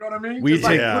you up, you know what I mean? We Just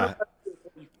like, take-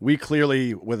 We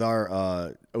clearly, with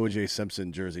our O.J.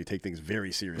 Simpson jersey, take things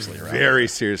very seriously. Right? Very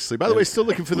seriously. By the way, still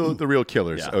looking for the real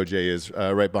killers. OJ is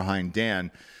right behind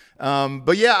Dan.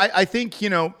 But yeah, I think,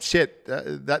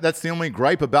 that's the only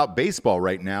gripe about baseball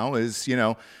right now is,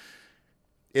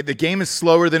 the game is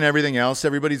slower than everything else.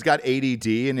 Everybody's got ADD,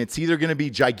 and it's either going to be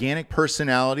gigantic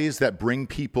personalities that bring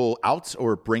people out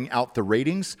or bring out the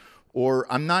ratings, or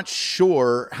I'm not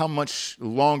sure how much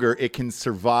longer it can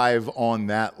survive on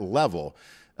that level.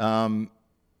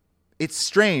 It's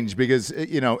strange because,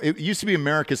 it used to be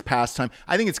America's pastime.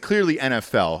 I think it's clearly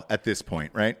NFL at this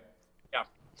point, right? Yeah.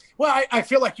 Well, I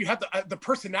feel like you have the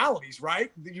personalities,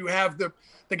 right? You have the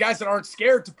guys that aren't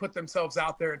scared to put themselves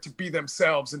out there and to be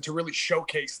themselves and to really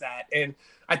showcase that. And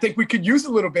I think we could use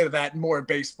a little bit of that more in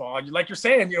baseball. Like you're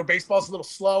saying, baseball's a little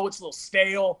slow. It's a little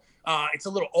stale. It's a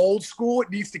little old school. It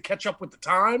needs to catch up with the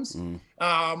times. And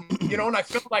I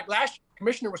felt like last year, the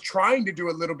commissioner was trying to do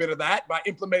a little bit of that by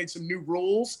implementing some new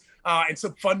rules and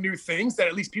some fun new things that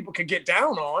at least people could get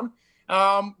down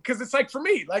on. Because it's like, for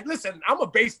me, like, listen, I'm a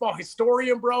baseball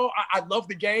historian, bro. I love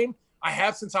the game. I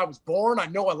have since I was born. I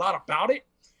know a lot about it.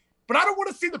 But I don't want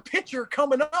to see the pitcher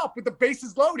coming up with the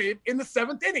bases loaded in the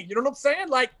 7th inning. You know what I'm saying?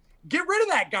 Like, get rid of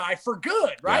that guy for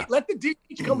good, right? Yeah. Let the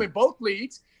DH come in both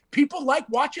leads. People like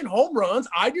watching home runs.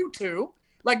 I do too.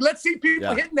 Like, let's see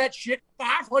people hitting that shit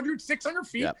 500, 600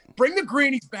 feet. Yeah. Bring the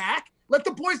greenies back. Let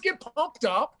the boys get pumped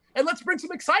up. And let's bring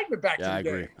some excitement back to the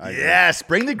game. I agree. Yes,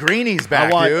 bring the greenies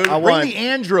back, dude. Bring the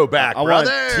Andro back, brother. I want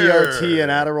TRT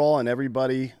and Adderall and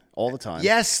everybody all the time.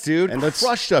 Yes, dude. And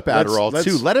crushed up Adderall,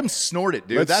 too. Let him snort it,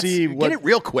 dude. Get it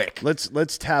real quick.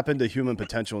 Let's tap into human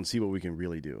potential and see what we can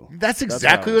really do. That's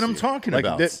exactly what I'm talking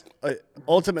about.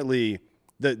 Ultimately,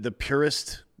 the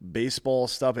purest baseball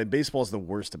stuff, and baseball is the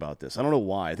worst about this. I don't know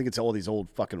why. I think it's all these old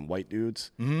fucking white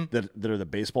dudes that are the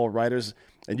baseball writers,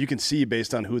 and you can see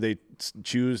based on who they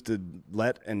choose to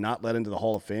let and not let into the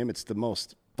Hall of Fame, it's the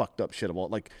most fucked up shit of all.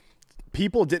 Like,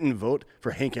 people didn't vote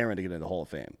for Hank Aaron to get into the Hall of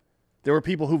Fame. There were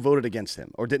people who voted against him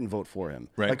or didn't vote for him.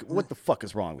 Right. Like, what the fuck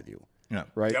is wrong with you? Yeah.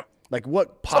 Right? Yep. Like,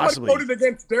 what possibly... Somebody voted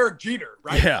against Derek Jeter,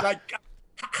 right? Yeah. Like,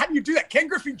 how do you do that? Ken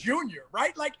Griffey Jr.,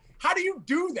 right? Like, how do you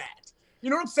do that?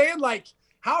 You know what I'm saying? Like,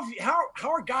 how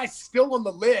are guys still on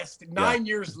the list 9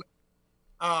 years later?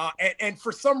 And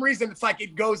for some reason, it's like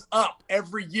it goes up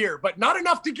every year, but not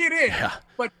enough to get in,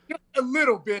 but just a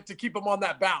little bit to keep them on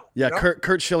that ballot. Yeah, you know?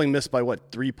 Curt Schilling missed by,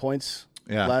 3 points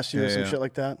last year, some shit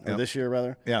like that, or this year,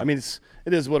 rather. Yeah. I mean,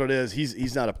 it is what it is.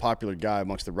 He's not a popular guy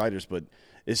amongst the writers, but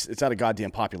it's not a goddamn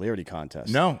popularity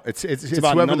contest. No, it's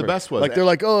about whoever the best was. Like, they're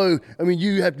like,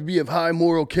 you have to be of high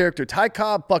moral character. Ty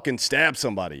Cobb fucking stabbed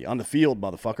somebody on the field,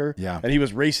 motherfucker. Yeah. And he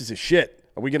was racist as shit.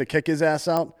 Are we going to kick his ass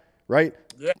out? Right?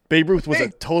 Yeah. Babe Ruth was a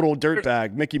total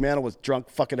dirtbag. Mickey Mantle was drunk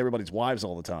fucking everybody's wives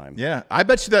all the time. Yeah. I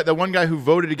bet you that the one guy who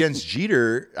voted against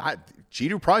Jeter,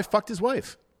 Jeter probably fucked his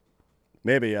wife.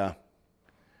 Maybe, yeah.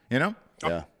 You know?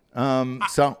 Yeah.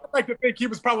 So I like to think he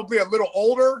was probably a little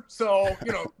older. So,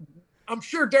 I'm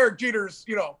sure Derek Jeter's,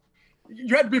 you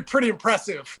had to be pretty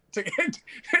impressive to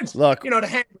get, look, to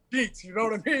hang with Jeets. You know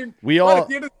what I mean?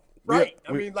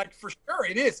 I mean, like, for sure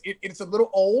it is. It's a little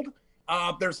old.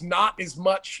 There's not as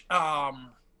much, I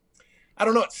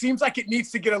don't know. It seems like it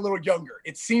needs to get a little younger.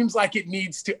 It seems like it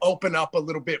needs to open up a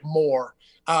little bit more.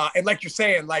 And like you're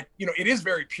saying, like, it is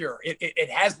very pure. It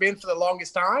has been for the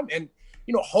longest time. And,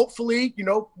 hopefully,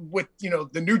 with,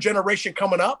 the new generation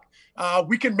coming up,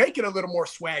 we can make it a little more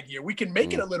swaggier. We can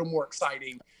make it a little more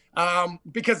exciting.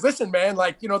 Because listen, man,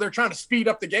 like, they're trying to speed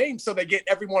up the game so they get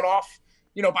everyone off,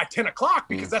 by 10 o'clock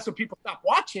because that's when people stop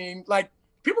watching. Like,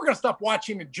 people are going to stop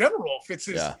watching in general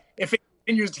if it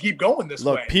continues to keep going this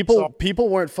way. Look, people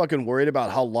weren't fucking worried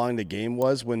about how long the game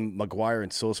was when McGwire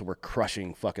and Sosa were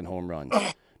crushing fucking home runs.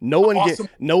 No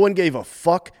one gave a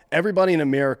fuck. Everybody in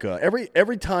America,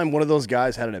 every time one of those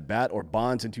guys had an at bat, or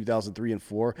Bonds in 2003 and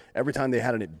 2004, every time they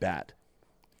had an at bat,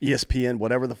 ESPN,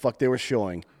 whatever the fuck they were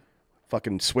showing,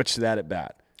 fucking switched to that at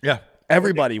bat. Yeah.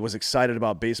 Everybody was excited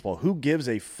about baseball. Who gives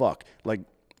a fuck? Like,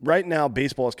 right now,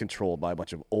 baseball is controlled by a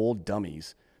bunch of old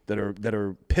dummies that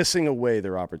are pissing away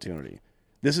their opportunity.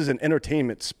 This is an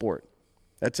entertainment sport.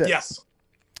 That's it. Yes.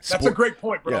 That's a great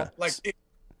point, bro. Yeah. Like,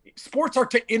 sports are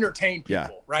to entertain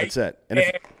people, right? That's it. And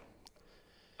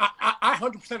I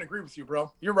 100% agree with you,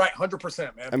 bro. You're right,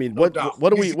 100%, man. I mean, what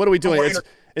are we doing?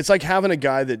 It's like having a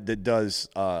guy that does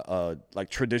like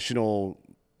traditional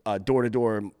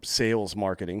door-to-door sales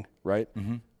marketing, right?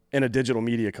 In a digital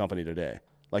media company today.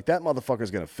 Like, that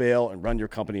motherfucker's going to fail and run your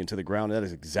company into the ground. That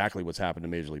is exactly what's happened to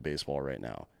Major League Baseball right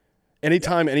now.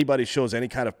 Anytime anybody shows any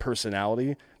kind of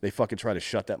personality, they fucking try to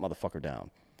shut that motherfucker down.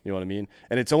 You know what I mean?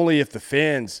 And it's only if the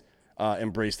fans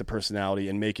embrace the personality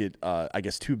and make it, I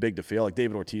guess, too big to fail. Like,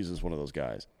 David Ortiz is one of those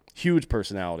guys. Huge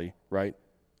personality, right?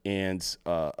 And,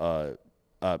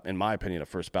 in my opinion, a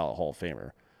first ballot Hall of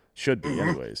Famer. Should be,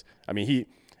 anyways. I mean,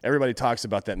 everybody talks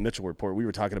about that Mitchell report. We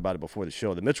were talking about it before the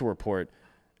show. The Mitchell report,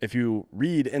 if you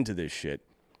read into this shit,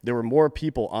 there were more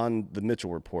people on the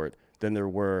Mitchell report than there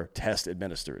were tests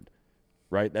administered,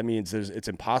 right? That means it's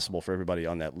impossible for everybody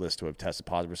on that list to have tested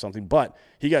positive or something. But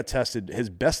he got tested. His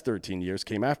best 13 years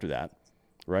came after that,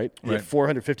 right? He had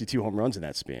 452 home runs in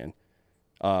that span.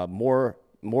 More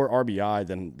RBI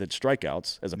than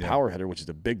strikeouts as a power hitter, which is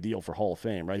a big deal for Hall of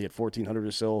Fame, right? He had 1,400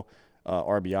 or so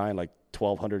RBI and like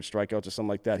 1,200 strikeouts or something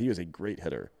like that. He was a great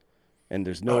hitter, and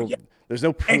there's no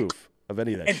proof of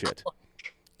any of that shit.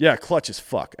 Yeah, clutch as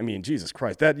fuck. I mean, Jesus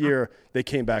Christ, that year they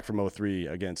came back from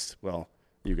 0-3 against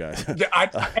you guys.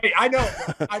 I know.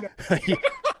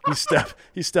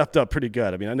 He stepped up pretty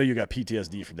good. I mean, I know you got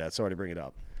PTSD from that. Sorry to bring it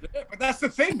up. Yeah, but that's the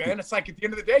thing, man. It's like at the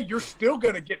end of the day, you're still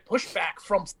going to get pushback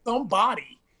from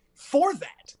somebody for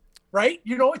that, right?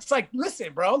 You know, it's like,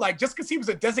 listen, bro, like just because he was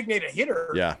a designated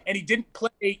hitter and he didn't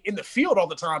play in the field all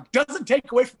the time doesn't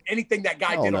take away from anything that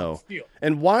guy did on the field.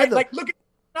 And why? Right? Like, look at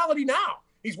personality now.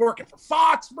 He's working for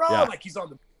Fox, bro. Yeah. Like he's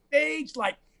on the stage,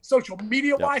 like social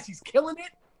media wise, he's killing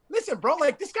it. Listen, bro,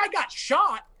 like this guy got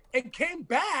shot and came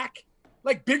back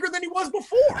like bigger than he was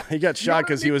before. He got shot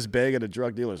because he was begging a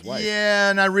drug dealer's wife. Yeah,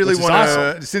 and I really want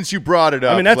to, since you brought it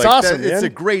up, I mean, that's awesome, It's a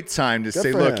great time to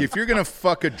say, look, him. if you're going to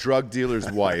fuck a drug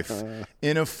dealer's wife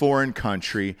in a foreign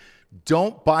country,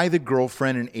 don't buy the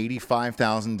girlfriend an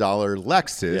 $85,000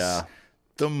 Lexus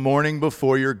the morning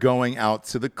before you're going out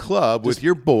to the club with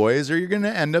your boys, or you're going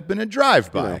to end up in a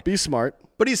drive-by. Be smart.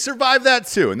 But he survived that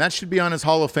too, and that should be on his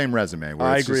Hall of Fame resume.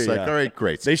 Where it's just like, all right,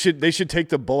 great. They should take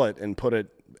the bullet and put it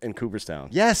in Cooperstown.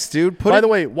 Yes, dude. By the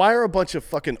way, why are a bunch of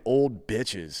fucking old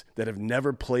bitches that have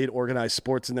never played organized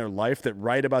sports in their life that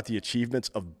write about the achievements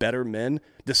of better men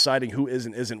deciding who is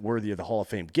and isn't worthy of the Hall of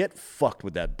Fame? Get fucked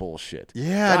with that bullshit.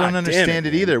 Yeah, I don't understand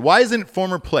it either. Why isn't it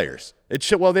former players? It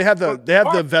should. Well, they have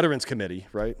the Veterans Committee,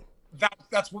 right?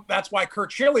 That's why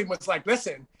Curt Schilling was like,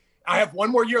 listen, I have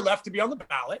one more year left to be on the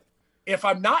ballot. If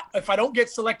I don't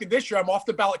get selected this year, I'm off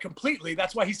the ballot completely.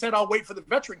 That's why he said I'll wait for the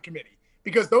Veteran Committee,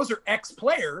 because those are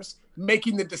ex-players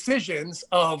making the decisions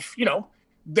of,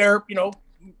 their,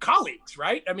 colleagues,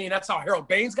 right? I mean, that's how Harold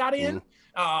Baines got in.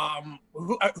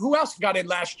 Who else got in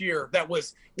last year that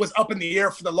was up in the air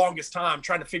for the longest time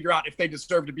trying to figure out if they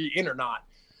deserve to be in or not?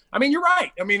 I mean, you're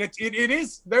right. I mean, it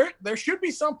is there should be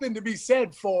something to be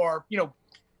said for,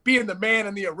 being the man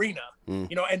in the arena,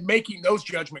 and making those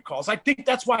judgment calls. I think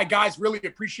that's why guys really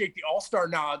appreciate the all-star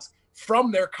nods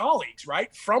from their colleagues,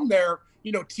 right? From their,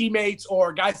 teammates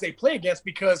or guys they play against,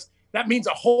 because that means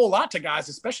a whole lot to guys,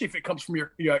 especially if it comes from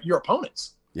your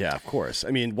opponents. Yeah, of course. I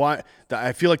mean,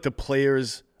 I feel like the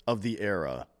players of the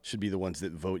era should be the ones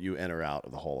that vote you in or out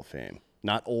of the Hall of Fame,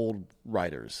 not old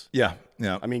writers. Yeah.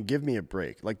 I mean, give me a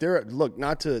break. Like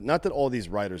not that all these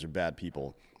writers are bad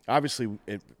people. Obviously,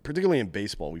 particularly in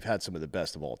baseball, we've had some of the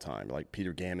best of all time, like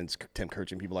Peter Gammons, Tim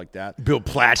Kurkjian, people like that. Bill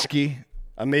Plaschke.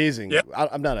 Amazing. Yep.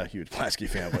 I'm not a huge Plaschke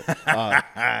fan, but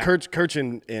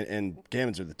Kurkjian and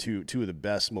Gammons are the two of the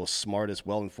best, most smartest,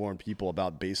 well-informed people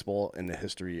about baseball in the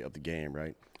history of the game,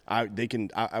 right?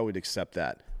 I would accept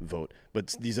that vote.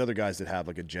 But these other guys that have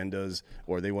like agendas,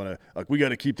 or they want to, we got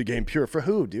to keep the game pure. For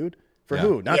who, dude? For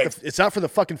who? It's not for the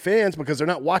fucking fans, because they're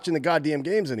not watching the goddamn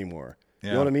games anymore. Yeah.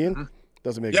 You know what I mean?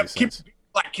 Doesn't make any sense.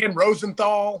 Like Ken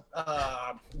Rosenthal,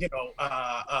 Tom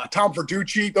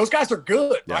Verducci. Those guys are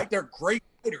good, right? They're great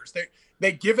writers.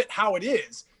 They give it how it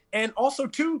is. And also,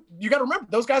 too, you got to remember,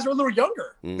 those guys are a little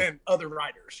younger than other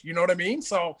writers. You know what I mean?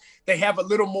 So they have a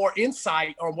little more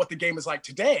insight on what the game is like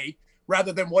today,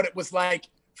 rather than what it was like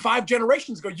 5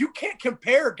 generations ago. You can't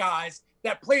compare guys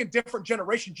that play in different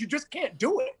generations. You just can't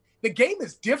do it. The game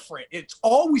is different. It's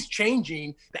always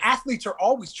changing. The athletes are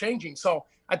always changing. So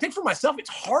I think for myself, it's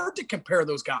hard to compare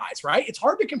those guys, right? It's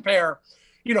hard to compare,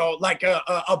 like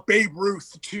a Babe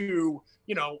Ruth to,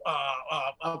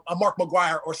 a Mark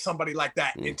McGwire or somebody like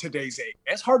that in today's age.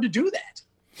 It's hard to do that.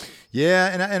 Yeah,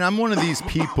 and I'm one of these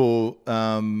people,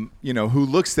 who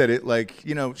looks at it like,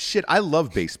 shit, I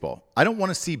love baseball. I don't want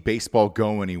to see baseball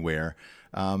go anywhere.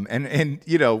 And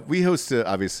we host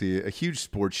obviously a huge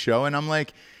sports show, and I'm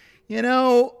like,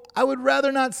 I would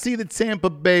rather not see the Tampa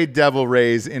Bay Devil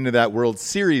Rays into that World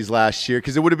Series last year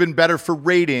because it would have been better for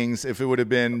ratings if it would have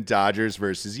been Dodgers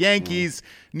versus Yankees.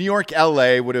 New York,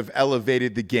 LA would have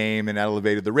elevated the game and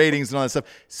elevated the ratings and all that stuff.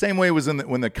 Same way it was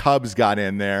when the Cubs got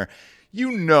in there.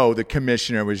 You know the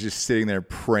commissioner was just sitting there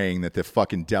praying that the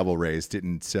fucking Devil Rays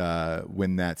didn't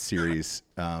win that series.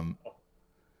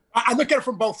 I look at it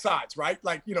from both sides, right?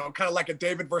 Like, kind of like a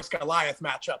David versus Goliath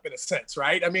matchup in a sense,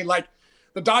 right? I mean, like,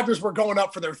 the Dodgers were going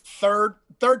up for their third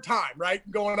time, right?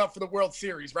 Going up for the World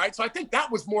Series, right? So I think that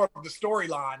was more of the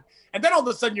storyline. And then all of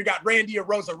a sudden you got Randy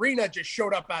Arozarena just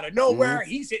showed up out of nowhere.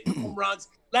 He's hitting home runs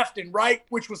left and right,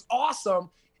 which was awesome.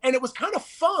 And it was kind of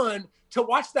fun to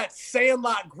watch that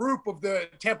sandlot group of the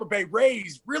Tampa Bay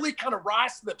Rays really kind of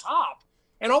rise to the top.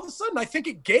 And all of a sudden, I think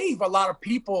it gave a lot of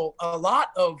people a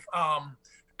lot of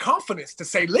confidence to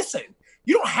say, listen,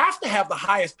 you don't have to have the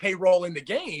highest payroll in the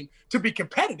game to be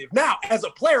competitive. Now, as a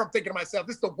player, I'm thinking to myself,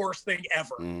 this is the worst thing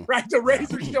ever, right? The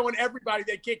Rays are showing everybody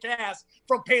they kick ass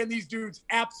from paying these dudes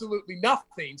absolutely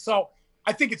nothing. So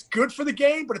I think it's good for the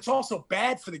game, but it's also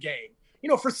bad for the game.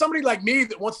 For somebody like me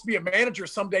that wants to be a manager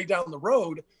someday down the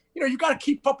road, you got to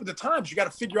keep up with the times. You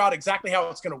got to figure out exactly how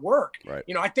it's going to work. Right.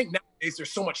 I think nowadays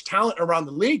there's so much talent around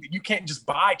the league that you can't just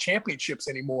buy championships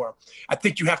anymore. I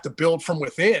think you have to build from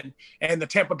within. And the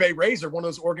Tampa Bay Rays are one of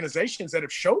those organizations that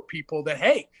have showed people that,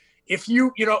 hey, if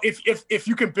you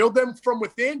can build them from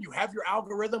within, you have your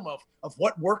algorithm of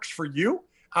what works for you,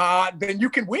 then you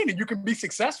can win and you can be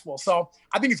successful. So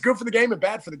I think it's good for the game and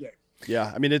bad for the game.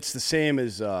 Yeah, I mean, it's the same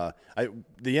as the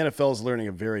NFL is learning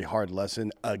a very hard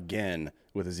lesson again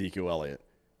with Ezekiel Elliott.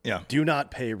 Yeah. Do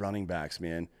not pay running backs,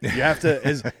 man. You have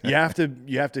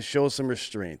to show some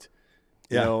restraint.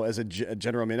 As a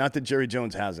general man. Not that Jerry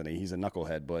Jones has any. He's a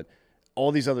knucklehead, but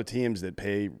all these other teams that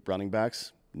pay running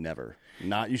backs, never.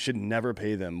 You should never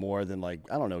pay them more than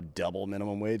double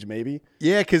minimum wage maybe.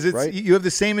 Yeah, because right? You have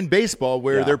the same in baseball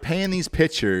where they're paying these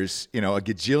pitchers, a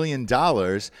gajillion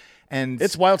dollars. And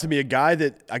it's wild to me. A guy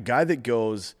that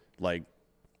goes like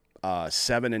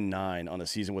 7-9 on a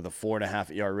season with a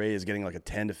 4.5 ERA is getting like a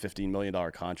 $10 to $15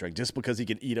 million contract just because he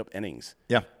can eat up innings.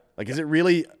 Yeah. Like, are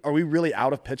we really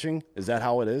out of pitching? Is that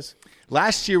how it is?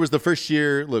 Last year was the first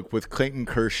year, look, with Clayton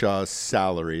Kershaw's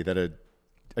salary that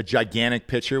a gigantic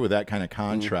pitcher with that kind of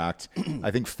contract,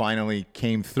 I think finally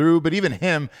came through. But even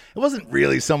him, it wasn't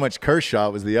really so much Kershaw.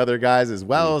 It was the other guys as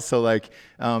well. So,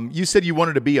 you said you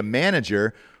wanted to be a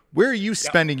manager. Where are you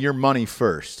spending your money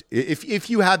first? If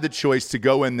you had the choice to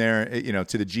go in there,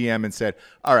 to the GM and said,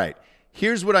 all right,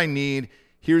 here's what I need.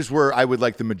 Here's where I would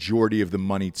like the majority of the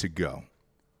money to go.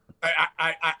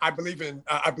 I believe in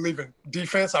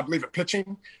defense. I believe in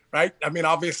pitching, right? I mean,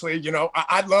 obviously,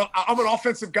 I'm an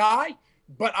offensive guy,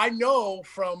 but I know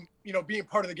from, being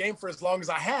part of the game for as long as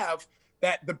I have,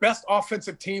 that the best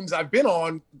offensive teams I've been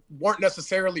on weren't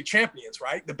necessarily champions,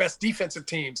 right? The best defensive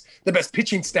teams, the best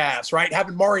pitching staffs, right?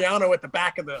 Having Mariano at the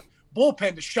back of the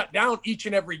bullpen to shut down each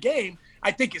and every game,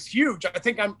 I think is huge. I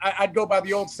think I'd go by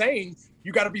the old saying,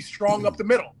 you got to be strong up the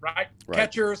middle, right?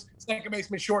 Catchers, second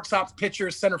baseman, shortstops,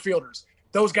 pitchers, center fielders.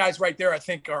 Those guys right there, I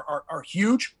think are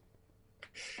huge.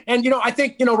 And, I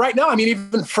think, right now, I mean,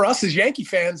 even for us as Yankee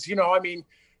fans,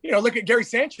 look at Gary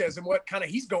Sanchez and what kind of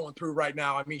he's going through right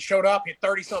now. I mean, showed up, hit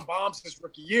 30-some bombs his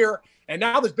rookie year, and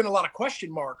now there's been a lot of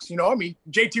question marks.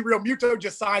 JT Realmuto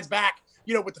just signs back,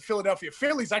 with the Philadelphia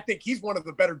Phillies. I think he's one of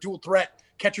the better dual threat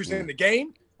catchers in the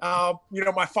game.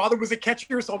 My father was a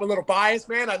catcher, so I'm a little biased,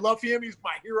 man. I love him. He's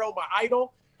my hero, my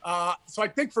idol. So I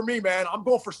think for me, man, I'm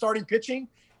going for starting pitching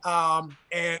and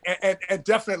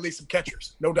definitely some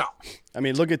catchers, no doubt. I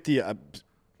mean, look at the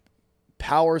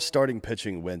power starting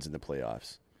pitching wins in the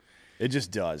playoffs. It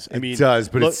just does. It does,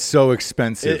 but it's so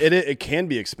expensive. It can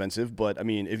be expensive, but I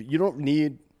mean, if you don't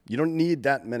need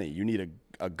that many. You need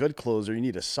a good closer. You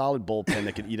need a solid bullpen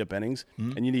that can eat up innings,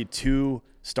 and you need two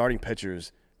starting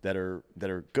pitchers that are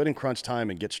good in crunch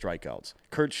time and get strikeouts.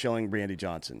 Curt Schilling, Randy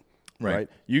Johnson, right?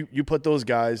 You put those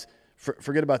guys.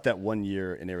 Forget about that 1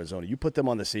 year in Arizona. You put them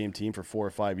on the same team for 4 or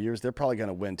 5 years, they're probably going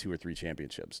to win 2 or 3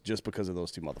 championships just because of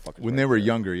those two motherfuckers. When they were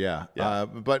younger, yeah.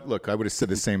 But look, I would have said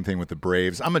the same thing with the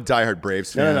Braves. I'm a diehard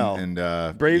Braves fan. No.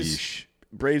 And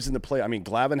Braves in the play. I mean,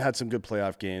 Glavine had some good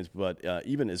playoff games, but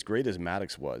even as great as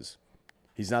Maddox was,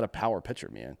 he's not a power pitcher,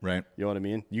 man. Right. You know what I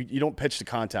mean? You don't pitch to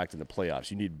contact in the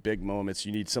playoffs. You need big moments.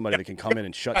 You need somebody that can come in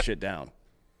and shut shit down.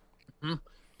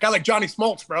 Guy like Johnny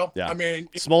Smoltz, bro. Yeah. I mean,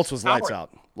 Smoltz was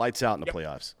lights out in the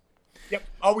playoffs. Yep,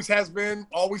 always has been,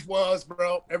 always was,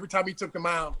 bro. Every time he took them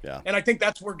out. Yeah. And I think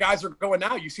that's where guys are going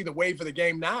now. You see the wave of the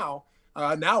game now.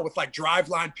 now with like drive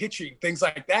line pitching, things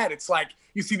like that. It's like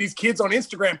you see these kids on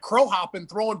Instagram crow hopping,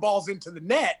 throwing balls into the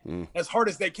net as hard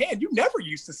as they can. You never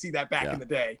used to see that back in the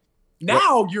day.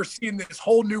 Now you're seeing this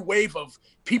whole new wave of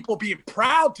people being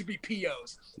proud to be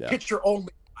POs, pitcher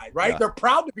only, right? They're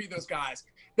proud to be those guys.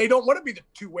 They don't want to be the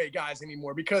two-way guys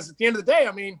anymore because at the end of the day,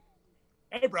 I mean,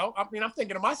 hey, bro, I'm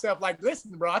thinking to myself, like,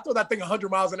 listen, bro, I throw that thing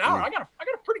 100 miles an hour. I got a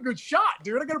pretty good shot,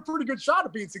 dude. I got a pretty good shot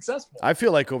of being successful. I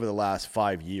feel like over the last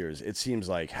 5 years, it seems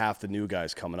like half the new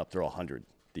guys coming up throw 100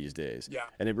 these days. Yeah.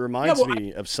 And it reminds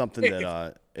me of something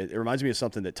that it reminds me of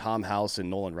something that Tom House and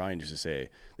Nolan Ryan used to say.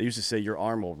 They used to say your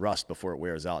arm will rust before it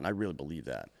wears out, and I really believe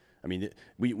that. I mean,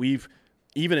 we've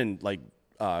even in like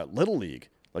Little League,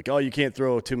 like, oh, you can't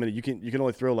throw too many. You can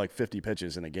only throw like 50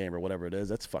 pitches in a game or whatever it is.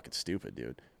 That's fucking stupid,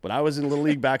 dude. When I was in Little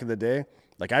League back in the day,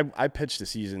 like I pitched a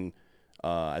season.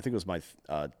 I think it was my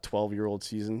 12-year-old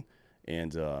season,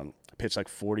 and pitched like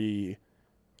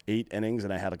 48 innings,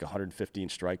 and I had like 115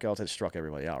 strikeouts. I struck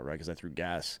everybody out, right? Because I threw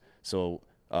gas. So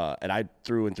and I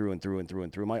threw and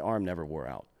threw. My arm never wore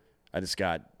out. I just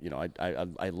got,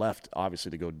 I left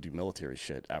obviously to go do military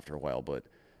shit after a while, but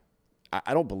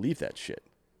I don't believe that shit.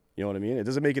 You know what I mean? It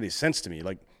doesn't make any sense to me.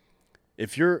 Like,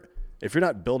 if you're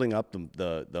not building up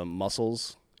the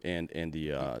muscles and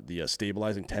the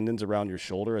stabilizing tendons around your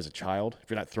shoulder as a child, if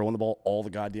you're not throwing the ball all the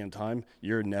goddamn time,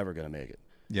 you're never gonna make it.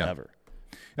 Yeah. Ever.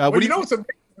 What's amazing?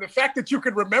 The fact that you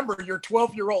can remember your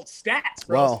 12-year-old stats,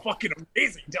 bro, is fucking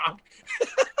amazing, dog.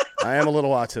 I am a little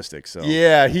autistic, so.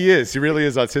 Yeah, he is. He really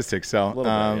is autistic. So,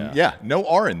 bit, no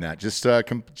R in that. Just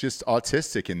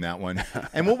autistic in that one.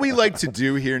 And what we like to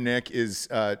do here, Nick, is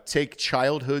take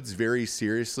childhoods very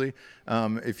seriously.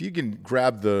 If you can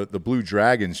grab the Blue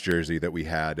Dragons jersey that we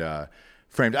had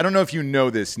framed. I don't know if you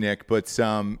know this, Nick, but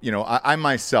I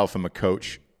myself am a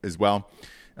coach as well.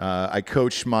 I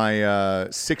coached my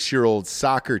 6-year-old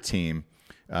soccer team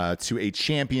to a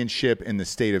championship in the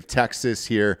state of Texas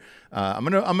here. I'm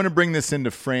gonna bring this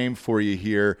into frame for you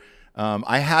here.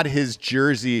 I had his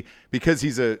jersey because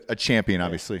he's a champion,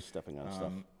 obviously. Stepping on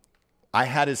stuff. I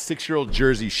had his 6-year-old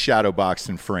jersey shadow boxed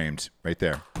and framed right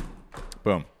there.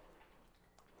 Boom.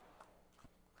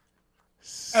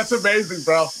 That's amazing,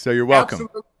 bro. So you're welcome.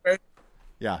 Absolutely.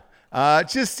 Yeah.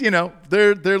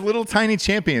 They're little tiny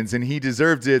champions, and he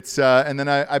deserved it. And then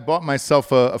I bought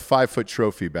myself a 5-foot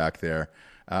trophy back there,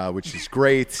 which is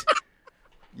great.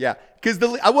 Yeah, because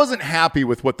I wasn't happy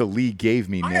with what the league gave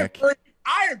me, Nick.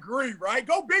 I agree, right?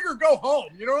 Go big or go home.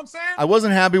 You know what I'm saying? I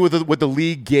wasn't happy with what the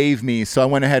league gave me, so I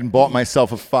went ahead and bought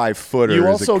myself a 5-footer. You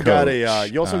also got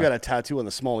a tattoo on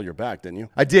the small of your back, didn't you?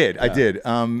 I did.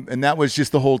 And that was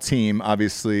just the whole team,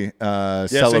 obviously,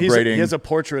 celebrating. So he has a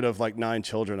portrait of like 9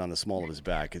 children on the small of his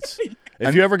back.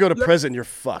 If you ever go to prison, you're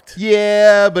fucked.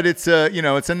 Yeah, but it's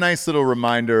a nice little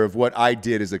reminder of what I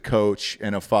did as a coach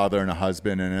and a father and a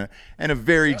husband and a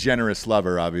very generous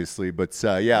lover, obviously. But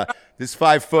this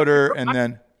 5-footer, and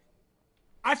then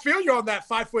I feel you on that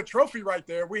 5-foot trophy right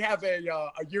there. We have a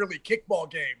yearly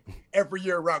kickball game every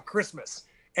year around Christmas,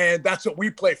 and that's what we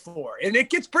play for. And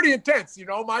it gets pretty intense.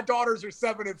 My daughters are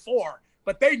 7 and 4,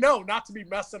 but they know not to be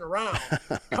messing around.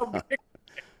 Come kick.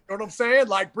 You know what I'm saying?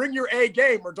 Like, bring your A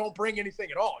game or don't bring anything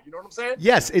at all. You know what I'm saying?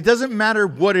 Yes, it doesn't matter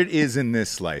what it is in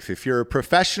this life. If you're a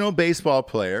professional baseball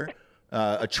player,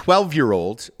 a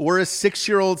 12-year-old, or a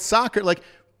 6-year-old soccer, like,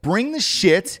 bring the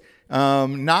shit,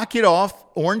 knock it off,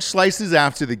 orange slices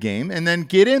after the game, and then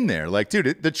get in there. Like,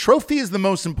 dude, the trophy is the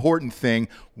most important thing.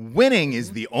 Winning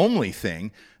is the only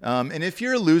thing. And if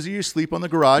you're a loser, you sleep on the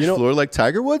garage floor like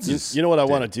Tiger Woods. You know what I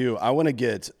want to do? I want to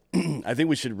get I think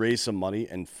we should raise some money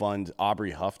and fund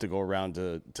Aubrey Huff to go around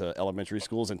to elementary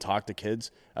schools and talk to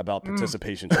kids about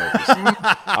participation trophies.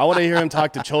 I want to hear him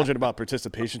talk to children about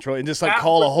participation trophies and just like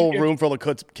call a whole room full of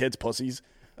kids pussies.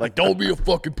 Like, don't be a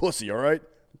fucking pussy, all right?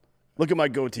 Look at my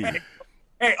goatee.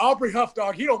 Hey, Aubrey Huff,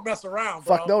 dog, he don't mess around,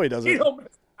 bro. Fuck no, he doesn't. He don't mess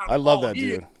around. I love that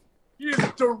dude. He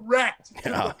is direct to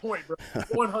the point, bro.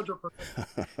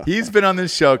 100%. He's been on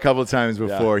this show a couple of times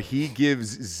before. Yeah. He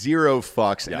gives zero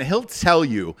fucks, and he'll tell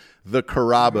you the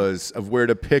Carrabba's of where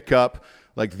to pick up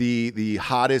like the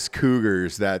hottest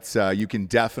cougars that you can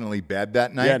definitely bed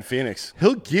that night. Yeah, in Phoenix.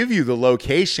 He'll give you the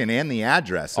location and the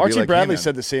address. Archie Bradley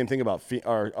said the same thing about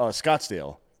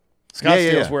Scottsdale.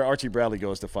 Scottsdale's where Archie Bradley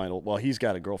goes to find. Well, he's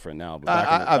got a girlfriend now. But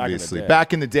obviously,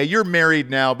 back in the day, you're married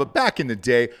now, but back in the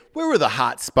day, where were the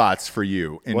hot spots for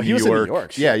you in New York? He was in New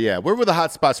York. Yeah. Where were the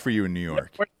hot spots for you in New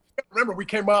York? Remember, we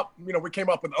came up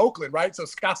in Oakland, right? So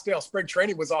Scottsdale spring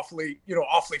training was awfully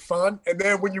fun. And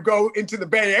then when you go into the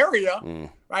Bay Area,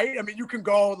 right? I mean, you can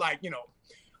go like, I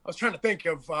was trying to think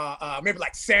of maybe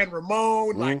like San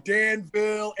Ramon, like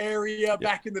Danville area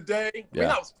back in the day. I mean,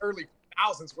 that was early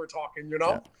thousands we're talking, you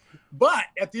know. But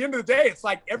at the end of the day, it's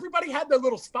like everybody had their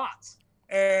little spots.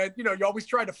 And, you know, you always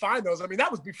tried to find those. I mean,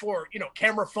 that was before, you know,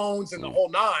 camera phones and the whole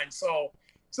nine. So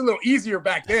it's a little easier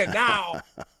back then. Now,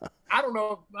 I don't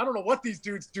know what these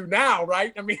dudes do now,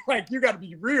 right? I mean, like, you got to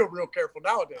be real careful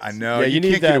nowadays. I know. Yeah, you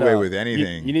can't get away with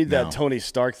anything. You need that Tony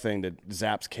Stark thing that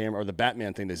zaps camera, or the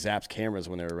Batman thing that zaps cameras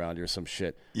when they're around you or some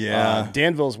shit. Yeah.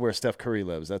 Danville's where Steph Curry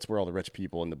lives. That's where all the rich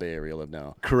people in the Bay Area live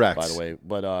now. Correct. By the way.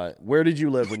 But where did you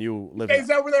live when you lived? Is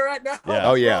that where they're at now? Yeah.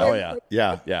 Oh, yeah. Oh, yeah.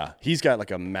 Yeah. Yeah. He's got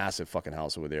like a massive fucking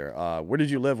house over there. Where did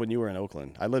you live when you were in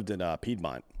Oakland? I lived in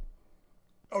Piedmont.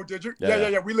 Oh, did you? Yeah.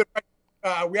 Yeah.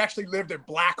 We actually lived in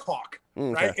Black Hawk,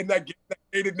 right? In that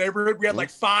gated neighborhood. We had like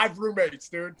 5 roommates,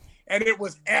 dude. And it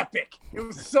was epic. It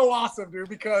was so awesome, dude,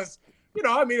 because, you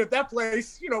know, I mean, at that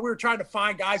place, you know, we were trying to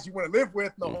find guys you want to live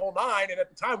with and the whole nine. And at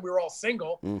the time, we were all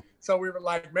single. So we were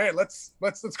like, man, let's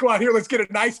go out here. Let's get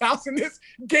a nice house in this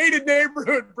gated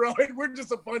neighborhood, bro. And we're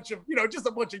just a bunch of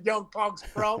young punks,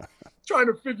 bro, trying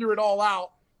to figure it all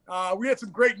out. We had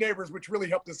some great neighbors, which really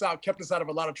helped us out, kept us out of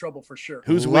a lot of trouble for sure.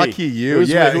 Who's lucky you? Who's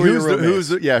yeah,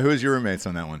 who's your roommates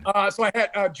on that one? So I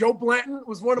had Joe Blanton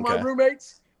was one of my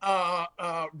roommates.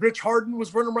 Rich Harden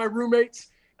was one of my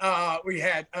roommates. We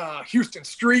had Houston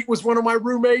Street was one of my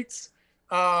roommates.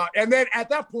 And then at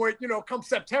that point, you know, come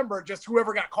September, just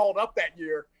whoever got called up that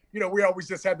year, you know, we always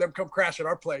just had them come crash at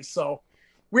our place. So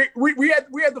we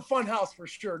had the fun house for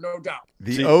sure, no doubt.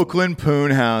 The Oakland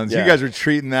Poon Hounds. Yeah. You guys were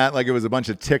treating that like it was a bunch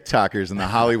of TikTokers in the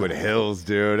Hollywood Hills,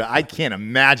 dude. I can't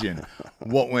imagine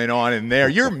what went on in there.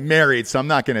 You're married, so I'm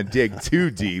not going to dig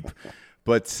too deep.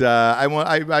 But I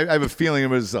have a feeling there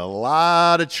was a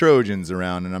lot of Trojans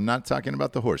around, and I'm not talking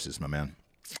about the horses, my man.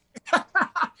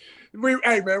 You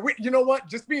know what?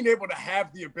 Just being able to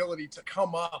have the ability to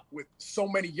come up with so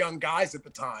many young guys at the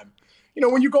time. You know,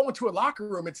 when you go into a locker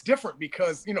room, it's different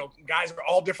because, you know, guys are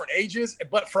all different ages.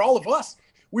 But for all of us,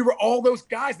 we were all those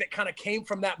guys that kind of came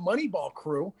from that Moneyball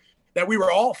crew that we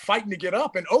were all fighting to get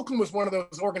up. And Oakland was one of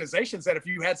those organizations that if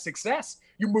you had success,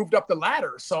 you moved up the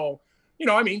ladder. So, you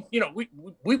know, I mean, you know,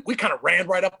 we kind of ran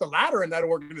right up the ladder in that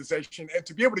organization. And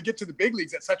to be able to get to the big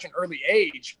leagues at such an early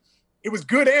age, it was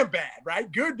good and bad,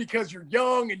 right? Good because you're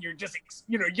young and you're just,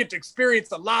 you know, you get to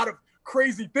experience a lot of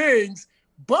crazy things.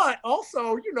 But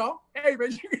also, you know, hey,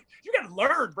 man, you got to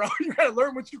learn, bro. You got to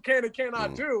learn what you can and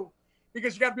cannot do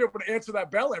because you got to be able to answer that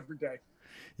bell every day.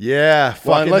 Yeah.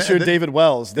 Well, unless you're David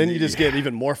Wells, then you just get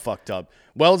even more fucked up.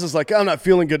 Wells is like, I'm not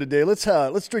feeling good today.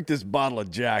 Let's drink this bottle of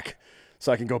Jack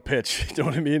so I can go pitch. You know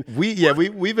what I mean?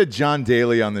 We've had John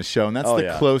Daly on the show, and that's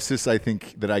the closest I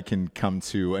think that I can come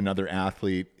to another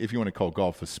athlete, if you want to call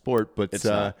golf a sport. But it's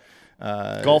not.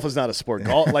 Golf is not a sport.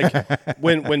 Golf, like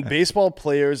when baseball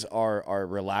players are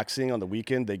relaxing on the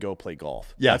weekend, they go play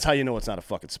golf. Yeah, that's how you know it's not a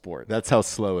fucking sport. That's how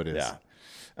slow it is.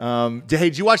 Yeah. Hey,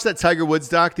 did you watch that Tiger Woods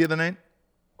doc the other night?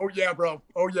 Oh yeah, bro.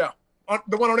 Oh yeah,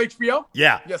 the one on HBO.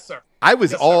 Yeah. Yes, sir. I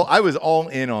was all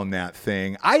in on that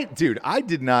thing. I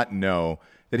did not know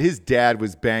that his dad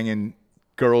was banging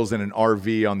girls in an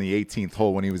RV on the 18th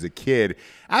hole when he was a kid.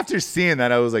 After seeing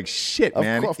that, I was like, shit,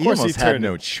 man. Of course, he almost had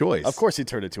no choice. Of course he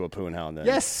turned it to a poon hound then.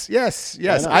 Yes.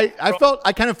 I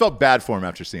kind of felt bad for him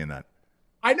after seeing that.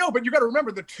 I know, but you got to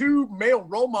remember the 2 male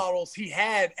role models he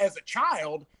had as a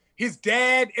child, his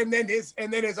dad and then his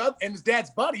dad's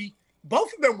buddy,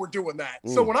 both of them were doing that.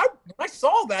 So when I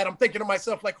saw that, I'm thinking to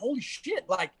myself, like, holy shit,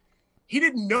 like, he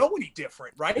didn't know any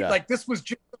different, right? Yeah. Like, this was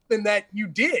just something that you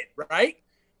did, right?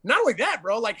 Not only that,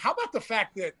 bro, like, how about the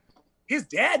fact that his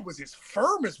dad was as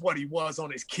firm as what he was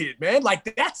on his kid, man?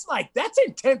 Like, that's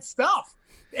intense stuff.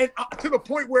 And to the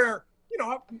point where, you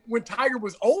know, when Tiger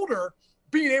was older,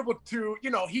 being able to,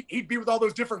 you know, he'd be with all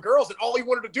those different girls and all he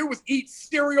wanted to do was eat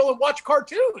cereal and watch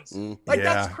cartoons.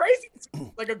 That's crazy. It's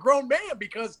like a grown man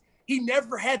because he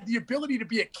never had the ability to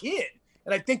be a kid.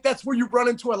 And I think that's where you run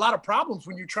into a lot of problems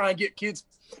when you try and get kids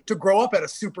to grow up at a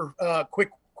super quick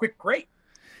rate.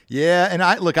 Yeah, and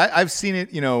I've seen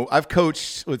it, you know, I've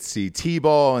coached,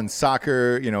 T-ball and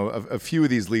soccer, you know, a few of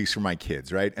these leagues for my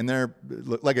kids, right? And they're,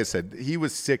 like I said, he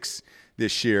was 6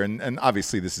 this year, and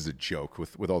obviously this is a joke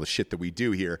with all the shit that we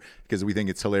do here because we think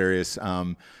it's hilarious.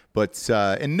 But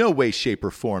in no way, shape,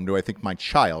 or form do I think my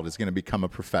child is going to become a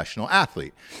professional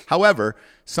athlete. However,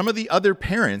 some of the other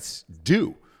parents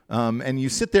do. And you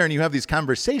sit there and you have these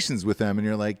conversations with them, and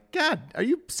you're like, God, are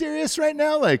you serious right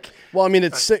now? Like, well, I mean,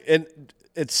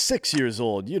 it's 6 years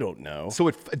old. You don't know. So,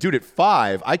 at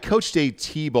 5, I coached a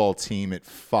T-ball team at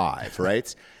 5,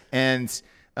 right? And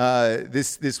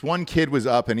this one kid was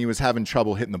up and he was having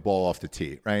trouble hitting the ball off the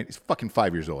tee, right? He's fucking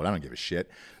 5 years old. I don't give a shit.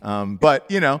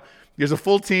 But, there's a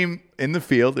full team in the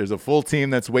field. There's a full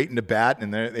team that's waiting to bat,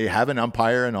 and they have an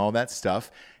umpire and all that stuff.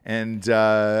 And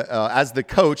as the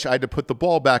coach, I had to put the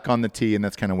ball back on the tee, and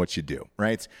that's kind of what you do,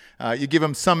 right? You give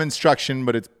them some instruction,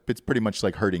 but it's pretty much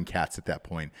like herding cats at that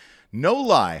point. No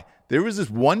lie. There was this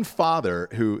one father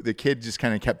who the kid just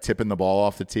kind of kept tipping the ball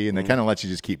off the tee, and they kind of let you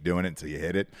just keep doing it until you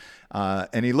hit it.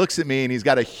 And he looks at me, and he's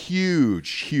got a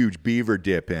huge beaver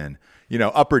dip in,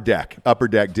 upper deck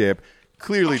dip.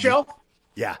 Clearly, shelf?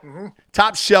 Yeah. Mm-hmm.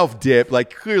 Top shelf dip,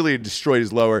 like clearly it destroyed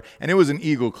his lower, and it was an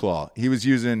eagle claw. He was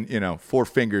using, 4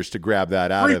 fingers to grab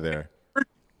that out of there.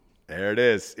 There it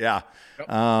is. Yeah.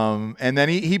 And then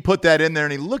he put that in there,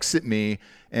 and he looks at me,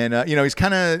 and he's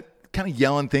kind of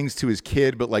yelling things to his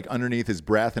kid, but like underneath his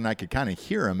breath, and I could kind of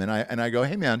hear him. And I go,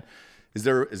 "Hey man, is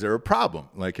there a problem?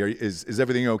 Like, is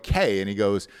everything okay?" And he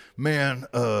goes, "Man,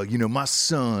 my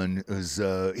son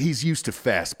he's used to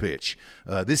fast pitch.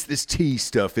 This tee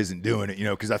stuff isn't doing it,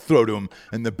 because I throw to him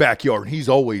in the backyard, and he's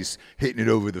always hitting it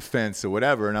over the fence or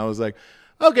whatever." And I was like,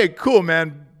 "Okay, cool,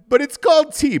 man, but it's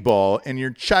called T-ball, and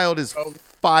your child is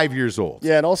 5 years old."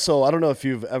 Yeah, and also, I don't know if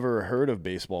you've ever heard of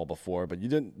baseball before, but you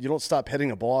don't stop hitting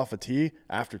a ball off a tee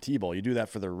after T-ball. You do that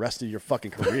for the rest of your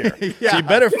fucking career. Yeah. So you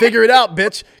better figure it out,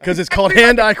 bitch, because it's called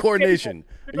hand-eye coordination.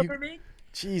 You know what I mean?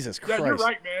 Jesus Christ. Yeah, you're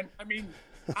right, man. I mean,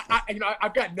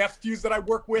 I've got nephews that I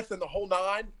work with and the whole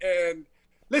nine. And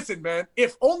listen, man,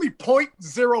 if only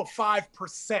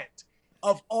 0.05%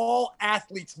 of all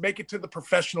athletes make it to the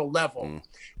professional level,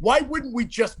 why wouldn't we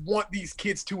just want these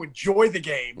kids to enjoy the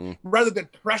game rather than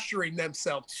pressuring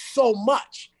themselves so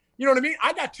much? You know what I mean?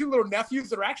 I got 2 little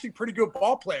nephews that are actually pretty good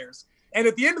ball players. And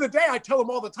at the end of the day, I tell them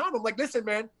all the time, I'm like, "Listen,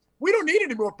 man, we don't need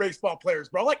any more baseball players,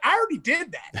 bro. Like, I already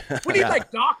did that. We need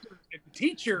like doctors and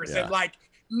teachers and like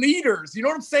leaders. You know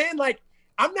what I'm saying? Like,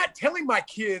 I'm not telling my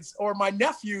kids or my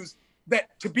nephews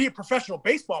that to be a professional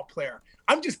baseball player.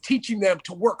 I'm just teaching them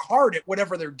to work hard at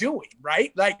whatever they're doing,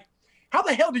 right? Like, how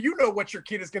the hell do you know what your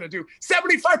kid is going to do?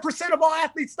 75% of all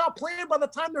athletes stop playing by the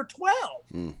time they're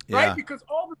 12, right? Because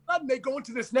all of a sudden they go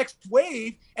into this next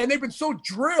wave, and they've been so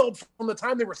drilled from the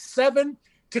time they were 7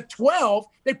 to 12.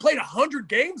 They played 100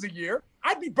 games a year.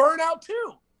 I'd be burned out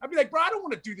too. I'd be like, "Bro, I don't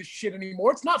want to do this shit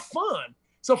anymore. It's not fun."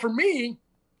 So for me,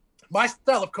 my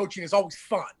style of coaching is always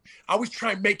fun. I always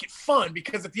try and make it fun,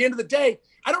 because at the end of the day,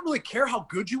 I don't really care how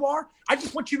good you are. I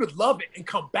just want you to love it and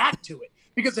come back to it.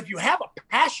 Because if you have a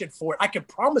passion for it, I can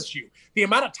promise you the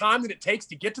amount of time that it takes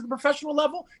to get to the professional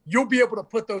level, you'll be able to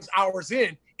put those hours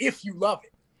in if you love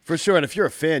it. For sure. And if you're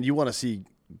a fan, you want to see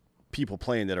people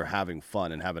playing that are having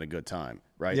fun and having a good time,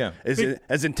 right? Yeah.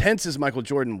 As intense as Michael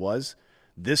Jordan was,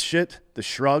 this shit, the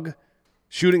shrug,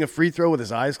 shooting a free throw with his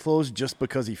eyes closed just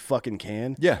because he fucking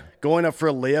can. Yeah. Going up for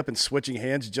a layup and switching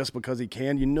hands just because he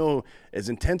can. As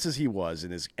intense as he was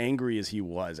and as angry as he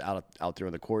was out there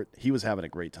on the court, he was having a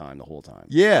great time the whole time.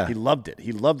 Yeah. He loved it.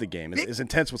 He loved the game. As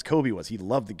intense as Kobe was, he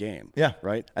loved the game. Yeah.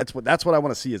 Right? That's what I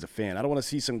want to see as a fan. I don't want to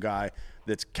see some guy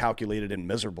that's calculated and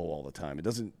miserable all the time. It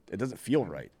doesn't feel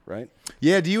right?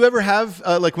 Yeah. Do you ever have,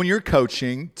 like when you're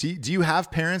coaching, do you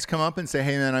have parents come up and say,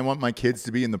 "Hey man, I want my kids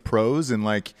to be in the pros," and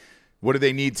like, what do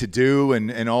they need to do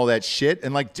and all that shit?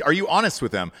 And like, are you honest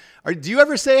with them? Do you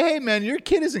ever say, "Hey man, your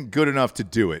kid isn't good enough to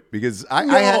do it"? Because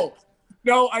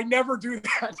No, I never do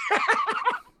that.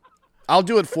 I'll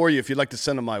do it for you if you'd like to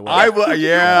send them my way. I will.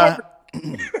 Yeah.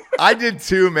 I did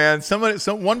too, man.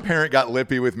 One parent got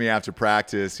lippy with me after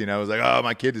practice. I was like, "Oh,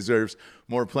 my kid deserves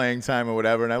more playing time or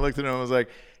whatever." And I looked at him and was like,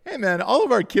 "Hey man, all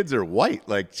of our kids are white.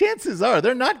 Like, chances are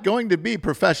they're not going to be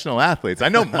professional athletes. I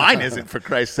know mine isn't, for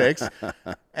Christ's sakes."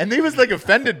 And he was like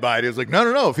offended by it. He was like,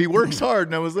 no, if he works hard.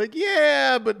 And I was like,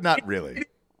 "Yeah, but not really." It's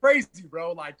crazy,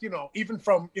 bro. Like, even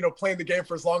from, playing the game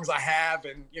for as long as I have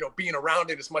and, being around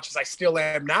it as much as I still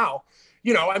am now,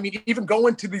 even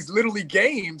going to these Little League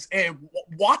games and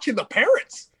watching the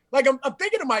parents, like I'm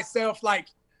thinking to myself, like,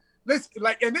 this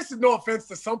is no offense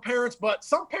to some parents, but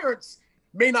some parents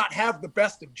may not have the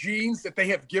best of genes that they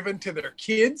have given to their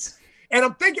kids. And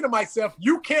I'm thinking to myself,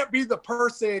 you can't be the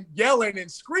person yelling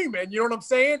and screaming, you know what I'm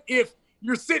saying? If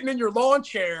you're sitting in your lawn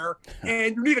chair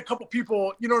and you need a couple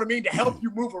people, you know what I mean, to help you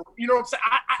move, you know what I'm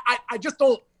saying? I just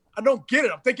don't get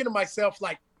it. I'm thinking to myself,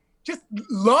 like, just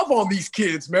love on these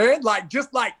kids, man. Like,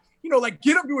 just like,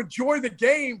 get them to enjoy the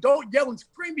game. Don't yell and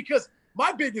scream, because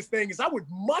my biggest thing is I would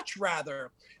much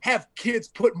rather have kids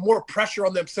put more pressure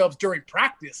on themselves during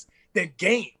practice than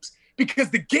games, because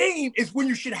the game is when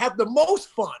you should have the most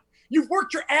fun. You've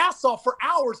worked your ass off for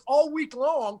hours all week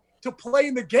long to play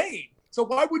in the game. So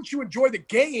why wouldn't you enjoy the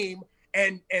game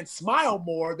and smile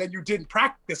more than you did in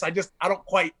practice. I don't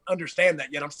quite understand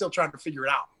that yet. I'm still trying to figure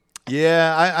it out.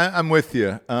 Yeah, I'm with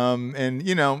you. And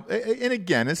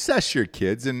again, assess your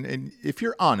kids, and if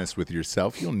you're honest with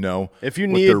yourself, you'll know what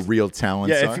their real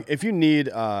talents are. If you need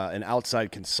an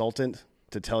outside consultant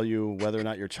to tell you whether or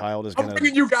not your child is going to. I'm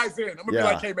bringing you guys in. I'm going to be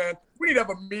like, hey, man, we need to have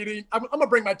a meeting. I'm going to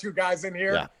bring my 2 guys in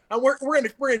here. Yeah. And we're going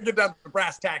to get down to the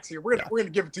brass tacks here. We're going to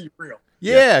give it to you real.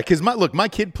 Yeah, because my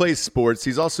kid plays sports.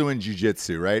 He's also in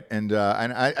jiu-jitsu, right? And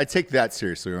I take that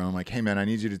seriously. I'm like, hey, man, I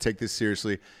need you to take this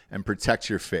seriously and protect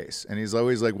your face. And he's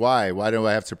always like, why? Why do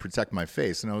I have to protect my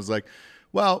face? And I was like,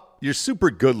 well, you're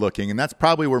super good looking, and that's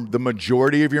probably where the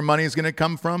majority of your money is going to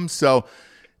come from. So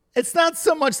it's not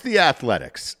so much the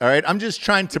athletics, all right? I'm just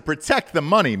trying to protect the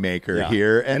moneymaker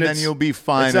here, and then you'll be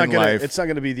fine in life. It's not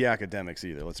going to be the academics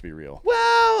either, let's be real.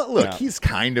 Well, look, he's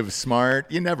kind of smart.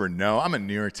 You never know. I'm a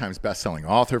New York Times bestselling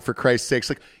author, for Christ's sakes.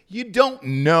 Like, you don't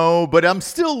know, but I'm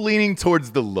still leaning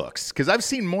towards the looks, because I've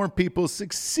seen more people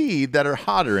succeed that are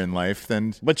hotter in life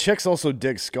than... But chicks also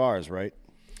dig scars, right?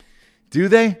 Do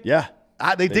they? Yeah.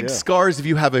 They dig scars if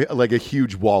you have a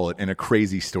huge wallet and a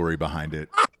crazy story behind it.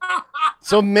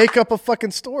 So make up a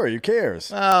fucking story. Who cares?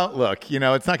 Well, look,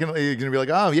 it's not going to, you're going to be like,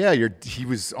 oh, yeah, he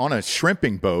was on a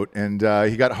shrimping boat and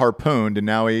he got harpooned and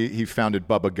now he founded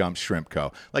Bubba Gump Shrimp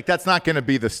Co. Like, that's not going to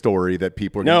be the story that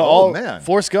people are going to, man.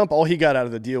 Forrest Gump, all he got out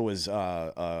of the deal was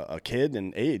a kid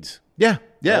and AIDS. Yeah.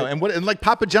 Yeah, right. And like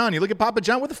Papa John, you look at Papa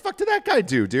John, what the fuck did that guy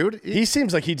do, dude? He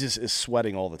seems like he just is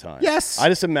sweating all the time. Yes. I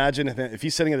just imagine if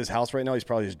he's sitting at his house right now, he's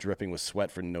probably just dripping with sweat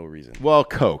for no reason. Well,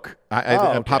 Coke.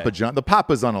 Okay. Papa John. The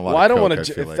Papa's on a lot of Coke. Well, I don't want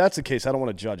to. If that's the case, I don't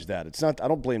want to judge that. It's not. I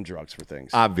don't blame drugs for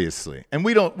things. Obviously, and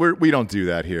we don't do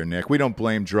that here, Nick. We don't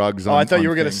blame drugs. I thought you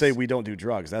were going to say we don't do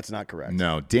drugs. That's not correct.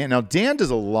 No, Dan. Now Dan does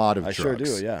a lot of drugs. I sure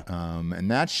do. Yeah. And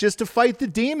that's just to fight the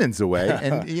demons away,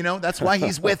 and that's why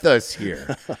he's with us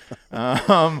here.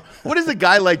 What does a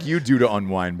guy like you do to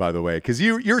unwind, by the way? Because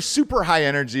you're super high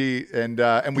energy, and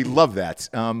we love that.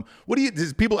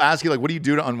 Does people ask you, like, what do you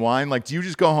do to unwind? Like, do you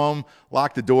just go home,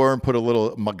 lock the door, and put a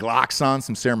little McGlocks on,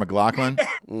 some Sarah McLachlan?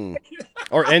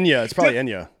 Or Enya. It's probably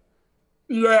Enya.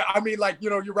 Yeah, I mean, like,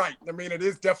 you're right. I mean, it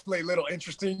is definitely a little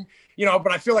interesting,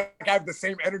 but I feel like I have the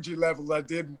same energy level I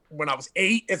did when I was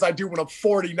 8 as I do when I'm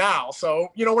 40 now. So,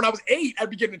 when I was 8, I'd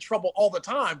be getting in trouble all the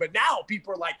time. But now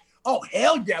people are like, oh,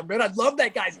 hell yeah, man. I love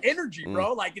that guy's energy,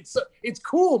 bro. Like, it's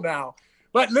cool now.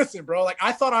 But listen, bro, like,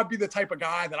 I thought I'd be the type of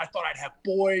guy that I thought I'd have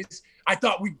boys. I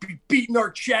thought we'd be beating our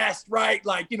chest, right?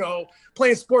 Like,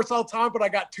 playing sports all the time, but I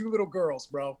got 2 little girls,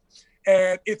 bro.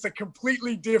 And it's a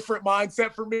completely different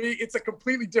mindset for me. It's a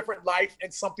completely different life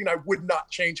and something I would not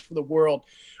change for the world.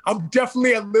 I'm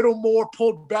definitely a little more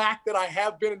pulled back than I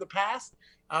have been in the past.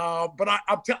 But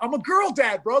I'm a girl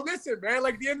dad, bro. Listen, man,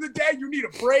 like, at the end of the day, you need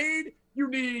a braid. You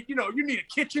need, you need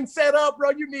a kitchen set up,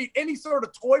 bro. You need any sort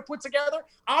of toy put together.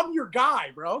 I'm your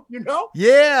guy, bro.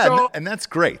 Yeah, so, and that's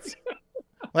great.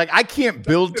 Like, I can't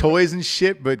build toys and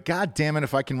shit, but God damn it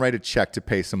if I can write a check to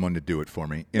pay someone to do it for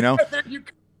me,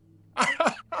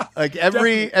 Like,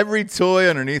 every toy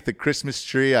underneath the Christmas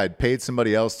tree, I'd paid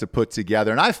somebody else to put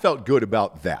together, and I felt good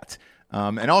about that.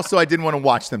 And also, I didn't want to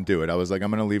watch them do it. I was like, I'm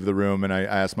going to leave the room. And I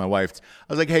asked my wife,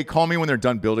 I was like, hey, call me when they're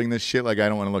done building this shit. Like, I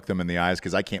don't want to look them in the eyes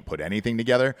because I can't put anything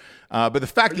together. But the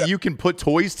fact that you can put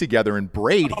toys together and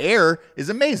braid hair is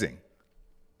amazing.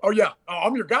 Oh, yeah. Oh,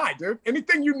 I'm your guy, dude.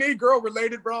 Anything you need girl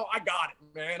related, bro, I got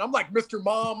it, man. I'm like Mr.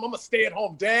 Mom. I'm a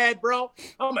stay-at-home dad, bro.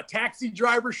 I'm a taxi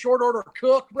driver, short order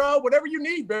cook, bro. Whatever you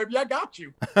need, baby, I got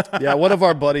you. Yeah, one of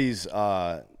our buddies,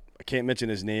 I can't mention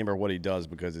his name or what he does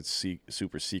because it's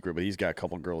super secret, but he's got a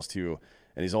couple girls too,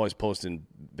 and he's always posting.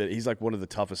 He's like one of the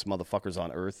toughest motherfuckers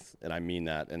on earth, and I mean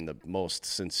that in the most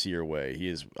sincere way. He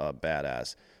is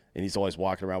badass, and he's always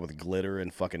walking around with glitter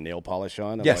and fucking nail polish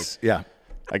on. Yeah.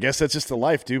 I guess that's just the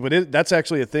life, dude. But that's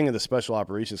actually a thing in the special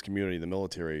operations community, the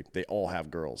military. They all have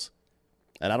girls,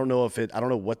 and I don't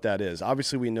know what that is.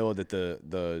 Obviously, we know that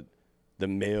the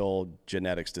male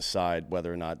genetics decide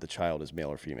whether or not the child is male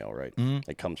or female, right? Mm-hmm.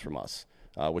 It comes from us,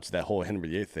 which is that whole Henry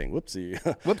VIII thing.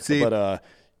 Whoopsie. But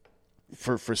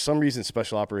for some reason,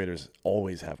 special operators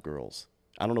always have girls.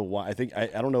 I don't know why.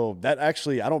 I don't know. That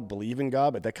actually, I don't believe in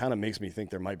God, but that kind of makes me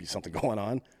think there might be something going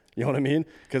on. You know what I mean?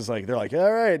 Because like they're like,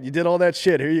 all right, you did all that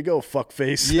shit. Here you go, fuck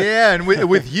face. Yeah, and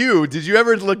with you, did you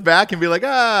ever look back and be like,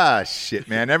 shit,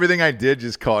 man, everything I did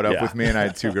just caught up with me, and I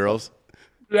had 2 girls?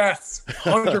 Yes,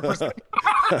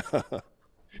 100%.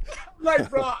 Like,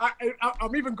 bro,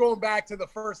 I'm even going back to the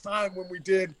first time when we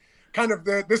did kind of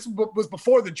this was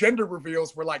before the gender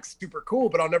reveals were like super cool,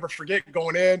 but I'll never forget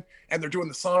going in and they're doing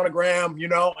the sonogram,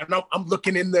 and I'm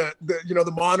looking in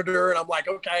the monitor and I'm like,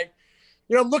 okay,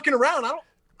 I'm looking around.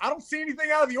 I don't see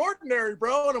anything out of the ordinary,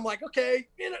 bro. And I'm like, okay,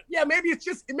 yeah, maybe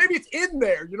it's in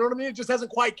there. You know what I mean? It just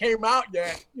hasn't quite came out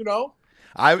yet, you know?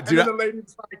 And then the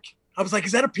lady's like, I was like,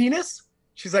 is that a penis?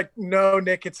 She's like, no,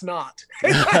 Nick, it's not.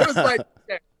 And I was like,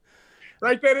 okay.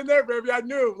 Right then and there, baby, I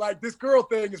knew, like, this girl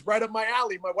thing is right up my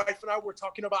alley. My wife and I were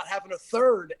talking about having a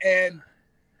third, and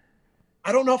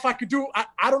I don't know if I could do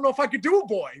a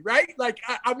boy, right? Like,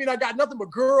 I mean, I got nothing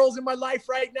but girls in my life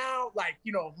right now. Like,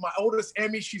 you know, my oldest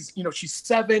Emmy, she's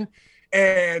 7,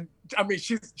 and I mean,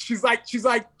 she's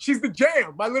the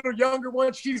jam. My little younger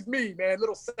one, she's me, man,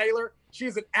 little Sailor.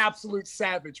 She's an absolute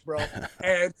savage, bro.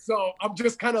 And so I'm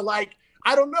just kind of like,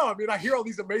 I don't know. I mean, I hear all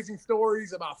these amazing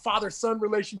stories about father-son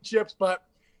relationships, but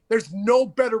there's no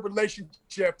better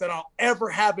relationship that I'll ever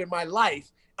have in my life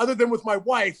other than with my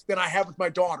wife than I have with my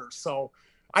daughter. So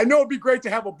I know it'd be great to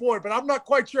have a boy, but I'm not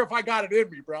quite sure if I got it in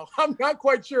me, bro. I'm not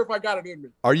quite sure if I got it in me.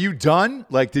 Are you done?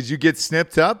 Like, did you get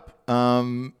snipped up?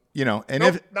 You know, and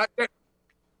nope, not yet.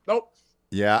 Nope.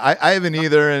 Yeah, I haven't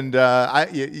either. And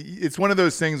it's one of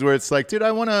those things where it's like, dude,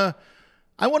 I want to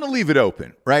leave it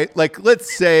open, right? Like,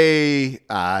 let's say,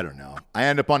 I don't know, I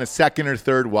end up on a second or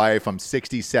third wife. I'm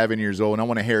 67 years old, and I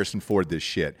want to Harrison Ford this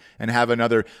shit and have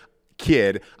another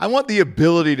kid. I want the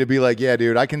ability to be like, yeah,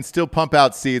 dude, I can still pump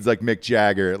out seeds like Mick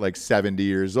Jagger at like 70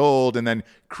 years old and then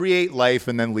create life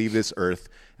and then leave this earth.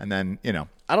 And then, you know,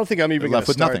 I don't think I'm even left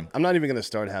with nothing. I'm not even going to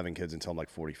start having kids until I'm like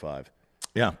 45.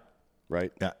 Yeah.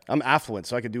 Right? Yeah. I'm affluent,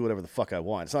 so I can do whatever the fuck I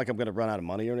want. It's not like I'm going to run out of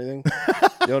money or anything.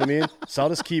 You know what I mean? So I'll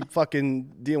just keep fucking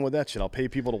dealing with that shit. I'll pay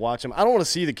people to watch them. I don't want to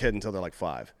see the kid until they're like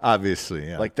 5. Obviously,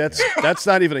 yeah. Like, that's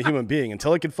not even a human being.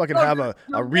 Until it can fucking have a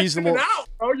reasonable...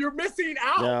 You're missing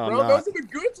out, no, bro. Those are the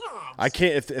good times. I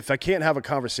can't... If I can't have a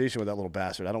conversation with that little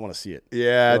bastard, I don't want to see it.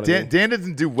 Yeah, you know Dan, Dan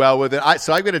doesn't do well with it.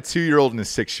 So I've got a 2-year-old and a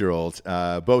 6-year-old,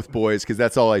 both boys, because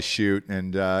that's all I shoot.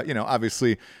 And, you know,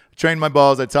 obviously... train my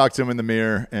balls. I talk to them in the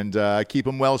mirror, and I keep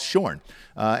them well shorn.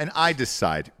 And I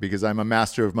decide because I'm a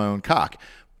master of my own cock.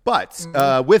 But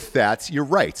with that, you're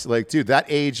right. Like, dude, that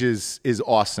age is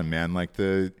awesome, man. Like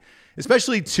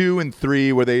especially 2 and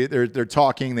 3, where they're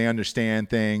talking, they understand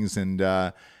things, and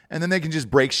then they can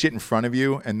just break shit in front of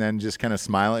you, and then just kind of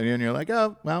smile at you, and you're like,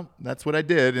 oh, well, that's what I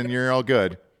did, and you're all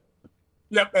good.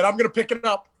 Yep, and I'm going to pick it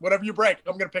up. Whatever you break,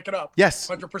 I'm going to pick it up. Yes.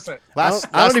 100%.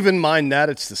 I don't even mind that.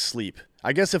 It's the sleep.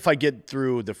 I guess if I get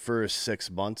through the first 6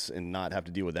 months and not have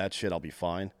to deal with that shit, I'll be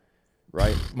fine.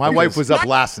 Right? My wife was up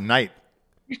last night.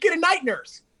 You get a night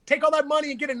nurse. Take all that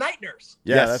money and get a night nurse.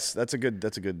 Yeah, Yes. that's a good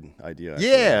idea.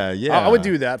 Actually. Yeah. I would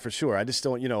do that for sure. I just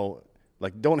don't,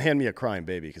 like, don't hand me a crying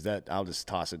baby because I'll just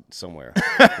toss it somewhere.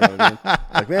 You know what I mean?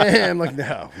 Like, man, I'm like,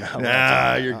 no.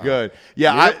 Nah, you're good.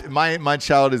 Yeah, yep. My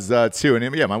child is 2,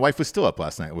 and yeah, my wife was still up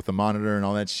last night with the monitor and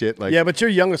all that shit. Like, yeah, but your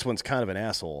youngest one's kind of an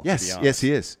asshole. Yes, to be honest.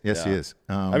 he is. Yes, he is.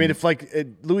 I mean, if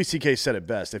Louis C.K. said it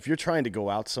best, if you're trying to go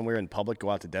out somewhere in public,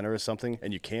 go out to dinner or something,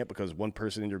 and you can't because one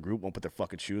person in your group won't put their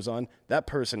fucking shoes on, that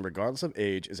person, regardless of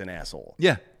age, is an asshole.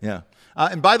 Yeah.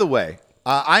 And by the way,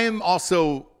 I am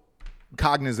also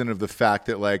cognizant of the fact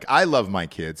that, like, I love my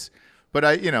kids, but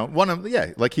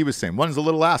like he was saying, one's a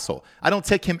little asshole. I don't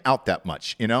take him out that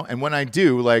much, and when I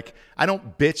do, like, I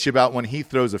don't bitch about when he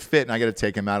throws a fit and I got to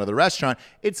take him out of the restaurant.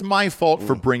 It's my fault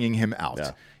for bringing him out.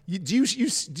 Yeah. Do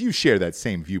you share that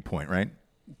same viewpoint, right?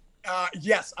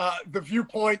 Yes. The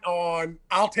viewpoint on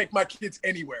I'll take my kids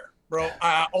anywhere, bro.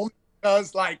 Only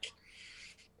because, like,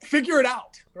 figure it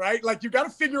out, right? Like, you got to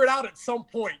figure it out at some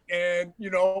point. And,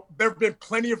 there have been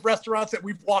plenty of restaurants that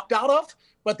we've walked out of,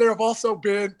 but there have also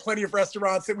been plenty of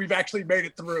restaurants that we've actually made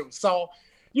it through. So,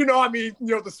 the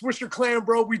Swisher Clan,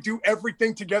 bro, we do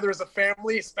everything together as a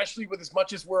family, especially with as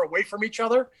much as we're away from each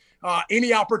other.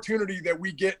 Any opportunity that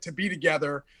we get to be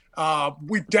together,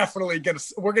 we're definitely going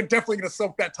to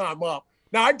soak that time up.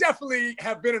 Now, I definitely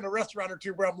have been in a restaurant or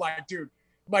two where I'm like, dude,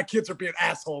 my kids are being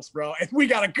assholes, bro, and we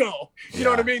gotta go. You know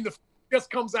what I mean? The food just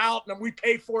comes out, and we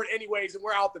pay for it anyways, and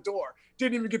we're out the door.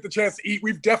 Didn't even get the chance to eat.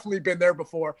 We've definitely been there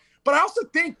before. But I also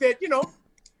think that,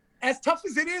 as tough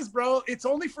as it is, bro, it's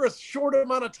only for a short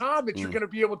amount of time that you're going to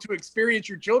be able to experience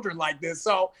your children like this.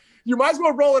 So you might as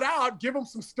well roll it out, give them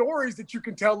some stories that you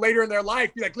can tell later in their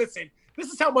life. Be like, listen, this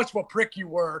is how much of a prick you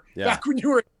were back when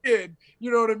you were a kid.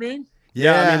 You know what I mean?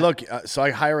 Yeah. I mean, look, so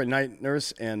I hire a night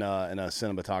nurse and a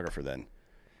cinematographer then.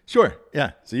 Sure,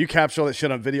 yeah. So you capture all that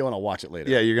shit on video, and I'll watch it later.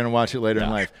 Yeah, you're going to watch it later in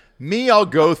life. Me, I'll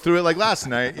go through it. Like last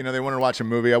night, they wanted to watch a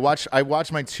movie. I watched my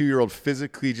 2-year-old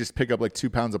physically just pick up like 2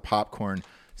 pounds of popcorn,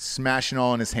 smash it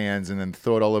all in his hands, and then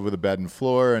throw it all over the bed and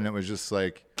floor. And it was just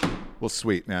like, well,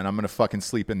 sweet, man. I'm going to fucking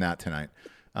sleep in that tonight.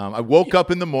 I woke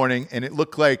up in the morning and it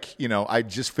looked like, I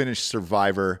just finished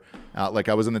Survivor. Like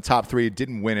I was in the top 3,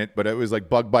 didn't win it, but it was like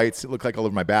bug bites. It looked like all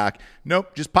over my back.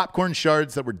 Nope, just popcorn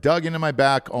shards that were dug into my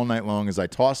back all night long as I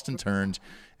tossed and turned.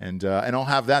 And I'll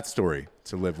have that story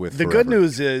to live with The forever. good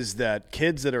news is that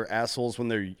kids that are assholes when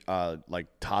they're like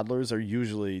toddlers are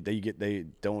usually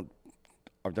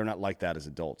they're not like that as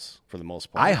adults for the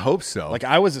most part. I hope so. Like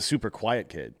I was a super quiet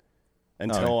kid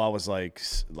until I was like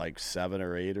 7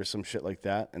 or 8 or some shit like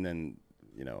that, and then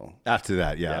after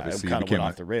that, it obviously kind you of became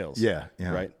went off the rails. Yeah.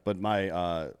 Right. But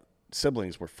my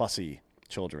siblings were fussy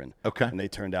children. Okay. And they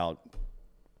turned out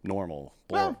normal,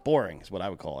 boring is what I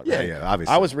would call it. Yeah, right? yeah,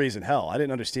 obviously. I was raised in hell. I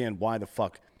didn't understand why the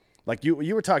fuck, like you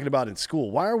were talking about in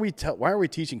school. Why are we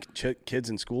teaching kids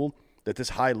in school that this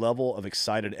high level of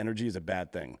excited energy is a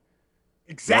bad thing?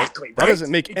 Exactly. Right? That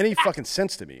doesn't make any fucking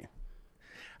sense to me.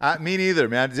 Me neither,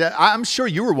 man. I'm sure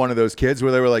you were one of those kids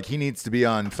where they were like, he needs to be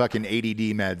on fucking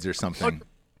ADD meds or something.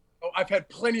 I've had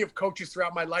plenty of coaches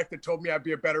throughout my life that told me I'd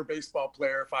be a better baseball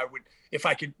player if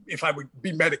I would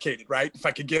be medicated, right? If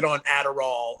I could get on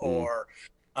Adderall or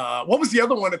what was the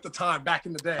other one at the time back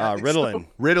in the day? Ritalin.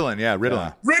 Ritalin, yeah,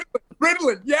 Ritalin.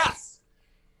 Ritalin, yes.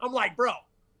 I'm like, bro,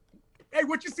 hey,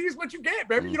 what you see is what you get,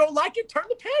 baby. You don't like it, turn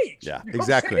the page. Yeah, you know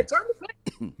exactly. Turn the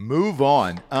page. Move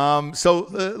on. So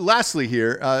lastly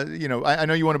here, I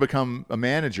know you want to become a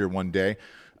manager one day.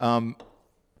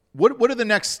 What are the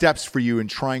next steps for you in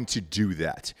trying to do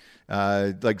that?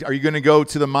 Like, are you going to go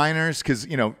to the minors? Because,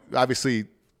 obviously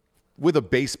with a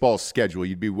baseball schedule,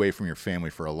 you'd be away from your family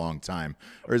for a long time.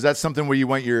 Or is that something where you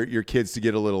want your kids to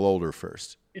get a little older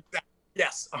first? Exactly.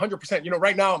 Yes, 100%.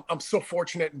 Right now I'm so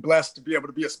fortunate and blessed to be able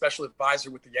to be a special advisor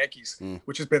with the Yankees,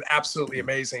 which has been absolutely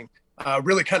amazing.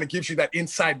 Really kind of gives you that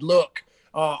inside look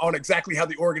on exactly how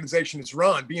the organization is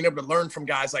run, being able to learn from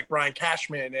guys like Brian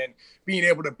Cashman and being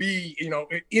able to be,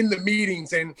 in the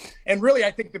meetings. And really,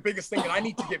 I think the biggest thing that I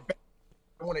need to get better,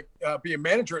 I want to be a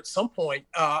manager at some point,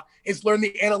 is learn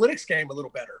the analytics game a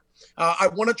little better. I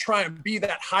want to try and be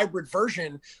that hybrid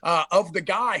version of the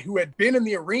guy who had been in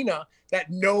the arena that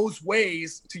knows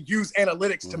ways to use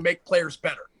analytics to make players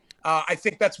better. I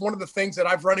think that's one of the things that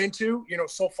I've run into,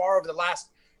 so far over the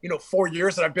last 4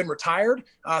 years that I've been retired.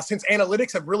 Since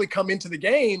analytics have really come into the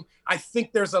game, I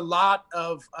think there's a lot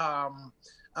of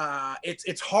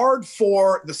it's hard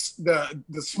for the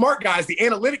smart guys, the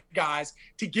analytic guys,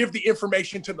 to give the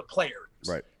information to the players,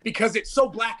 right? Because it's so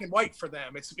black and white for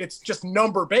them. It's just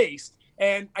number based,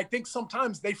 and I think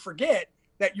sometimes they forget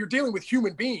that you're dealing with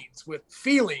human beings with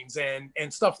feelings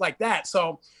and stuff like that.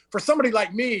 So for somebody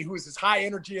like me, who is as high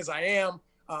energy as I am,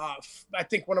 I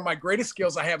think one of my greatest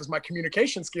skills I have is my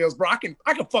communication skills, bro. I can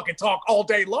fucking talk all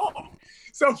day long.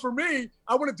 So for me,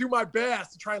 I want to do my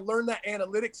best to try and learn that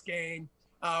analytics game.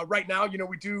 Right now,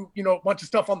 we do, a bunch of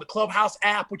stuff on the Clubhouse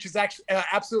app, which is actually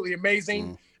absolutely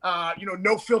amazing.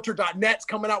 NoFilter.net's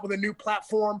coming out with a new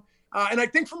platform. And I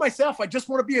think for myself, I just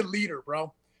want to be a leader,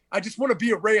 bro. I just want to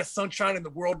be a ray of sunshine in the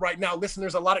world right now. Listen,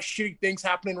 there's a lot of shitty things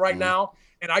happening right now.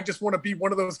 And I just want to be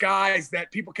one of those guys that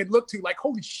people can look to like,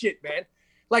 holy shit, man.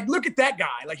 Like, look at that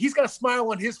guy. Like, he's got a smile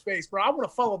on his face, bro. I want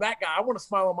to follow that guy. I want a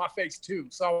smile on my face, too.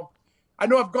 So I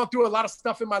know I've gone through a lot of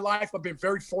stuff in my life. I've been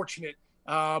very fortunate.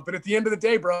 But at the end of the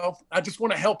day, bro, I just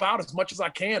want to help out as much as I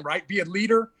can, right? Be a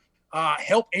leader,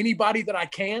 help anybody that I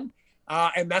can.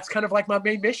 And that's kind of like my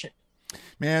main mission.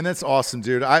 Man, that's awesome,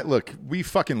 dude. Look, we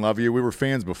fucking love you. We were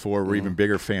fans before. We're even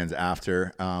bigger fans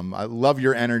after. I love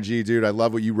your energy, dude. I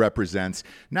love what you represent.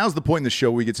 Now's the point in the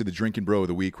show we get to the Drinking Bro of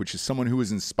the Week, which is someone who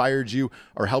has inspired you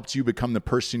or helped you become the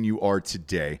person you are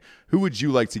today. Who would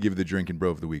you like to give the Drinking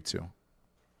Bro of the Week to?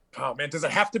 Oh, man, does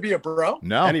it have to be a bro?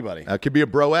 No. Anybody. It could be a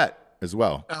broette as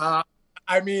well.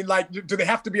 I mean, like, do they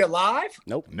have to be alive?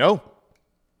 Nope. No.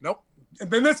 Nope.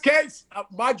 And in this case,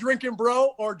 my drinking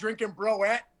bro or drinking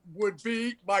broette would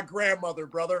be my grandmother,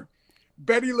 brother.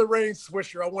 Betty Lorraine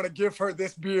Swisher. I want to give her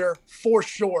this beer for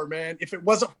sure, man. If it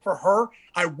wasn't for her,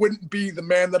 I wouldn't be the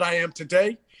man that I am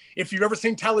today. If you've ever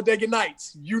seen Talladega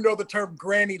Nights, you know the term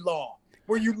granny law,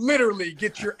 where you literally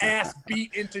get your ass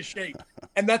beat into shape.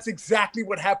 And that's exactly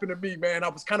what happened to me, man. I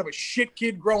was kind of a shit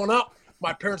kid growing up.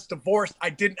 My parents divorced. I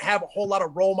didn't have a whole lot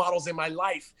of role models in my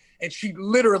life. And she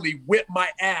literally whipped my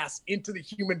ass into the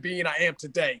human being I am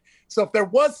today. So if there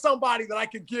was somebody that I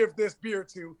could give this beer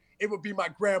to, it would be my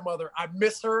grandmother. I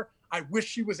miss her. I wish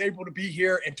she was able to be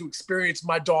here and to experience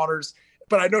my daughter's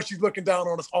but I know she's looking down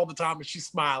on us all the time and she's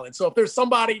smiling. So if there's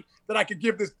somebody that I could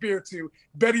give this beer to,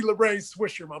 Betty Lorraine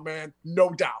Swisher, my man, no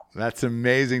doubt. That's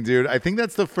amazing, dude. I think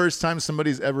that's the first time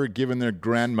somebody's ever given their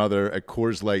grandmother a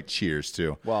Coors Light cheers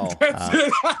to. Wow.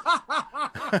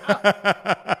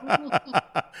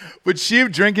 Would she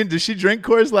have drinking? Does she drink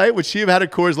Coors Light? Would she have had a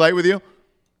Coors Light with you?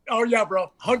 Oh, yeah,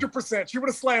 bro. 100%. She would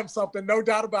have slammed something. No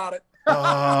doubt about it.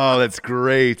 Oh, that's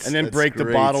great. And then That's break great.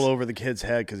 the bottle over the kid's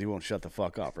head because he won't shut the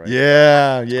fuck up, right?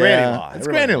 Yeah. Granny law. It's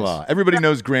Everybody granny knows. law. Everybody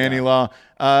knows granny law.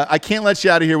 I can't let you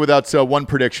out of here without one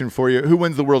prediction for you. Who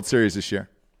wins the World Series this year?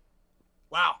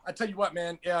 Wow. I tell you what,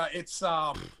 man. It's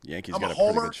Yankees I'm got a a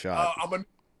pretty homer. good shot. I'm a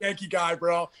Yankee guy,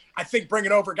 bro. I think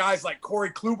bringing over guys like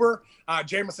Corey Kluber,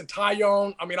 Jameson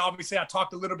Taillon. I mean, obviously, I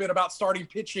talked a little bit about starting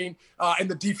pitching and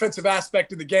the defensive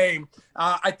aspect of the game.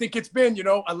 I think it's been,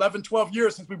 11, 12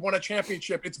 years since we've won a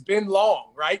championship. It's been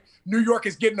long, right? New York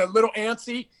is getting a little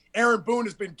antsy. Aaron Boone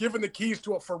has been given the keys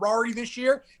to a Ferrari this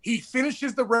year. He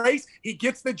finishes the race. He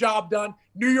gets the job done.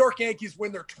 New York Yankees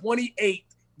win their 28th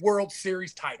World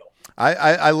Series title.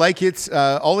 I like it.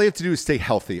 All they have to do is stay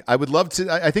healthy. I would love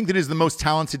to. I think that is the most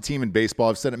talented team in baseball.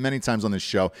 I've said it many times on this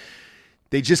show.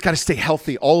 They just got to stay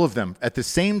healthy, all of them, at the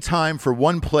same time for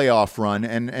one playoff run.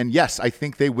 And yes, I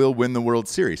think they will win the World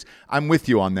Series. I'm with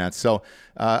you on that. So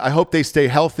I hope they stay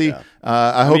healthy. Yeah.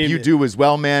 I hope you do as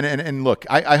well, man. And look,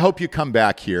 I hope you come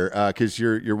back here because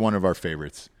you're one of our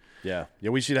favorites. Yeah,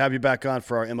 we should have you back on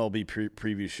for our MLB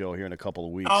preview show here in a couple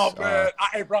of weeks. Oh man,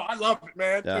 hey bro, I love it,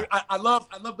 man. Yeah. I love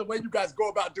the way you guys go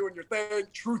about doing your thing.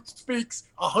 Truth speaks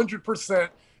 100%.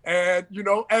 And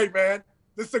hey man,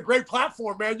 this is a great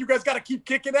platform, man. You guys got to keep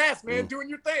kicking ass, man, doing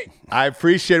your thing. I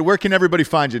appreciate it. Where can everybody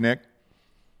find you, Nick?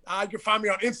 You can find me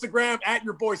on Instagram at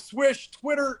your boy Swish,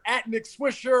 Twitter at Nick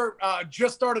Swisher.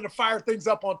 Just started to fire things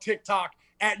up on TikTok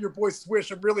at your boy Swish.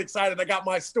 I'm really excited. I got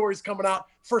my stories coming out.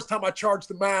 First time I charged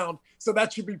the mound. So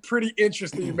that should be pretty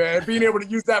interesting, man. Being able to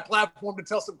use that platform to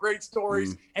tell some great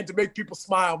stories and to make people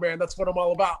smile, man. That's what I'm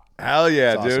all about. Hell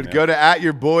yeah, That's dude. awesome, man. Go to at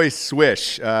your boy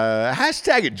Swish.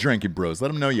 Hashtag it Drinking Bros. Let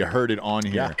them know you heard it on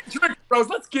here. Drink, bros,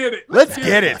 let's get it. Let's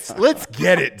get it. Let's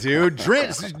get it, dude.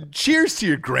 Cheers to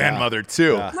your grandmother,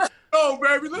 too. Let's go,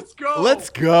 baby. Let's go.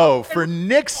 Let's go for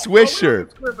Nick Swisher.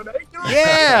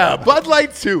 Yeah, Bud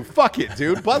Light too. Fuck it,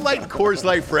 dude. Bud Light and Coors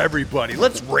Light for everybody.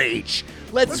 Let's rage.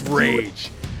 Let's rage.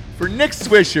 For Nick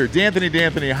Swisher,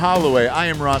 D'Anthony Holloway, I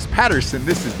am Ross Patterson.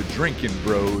 This is the Drinking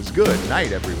Bros. Good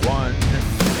night, everyone.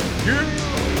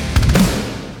 Yeah.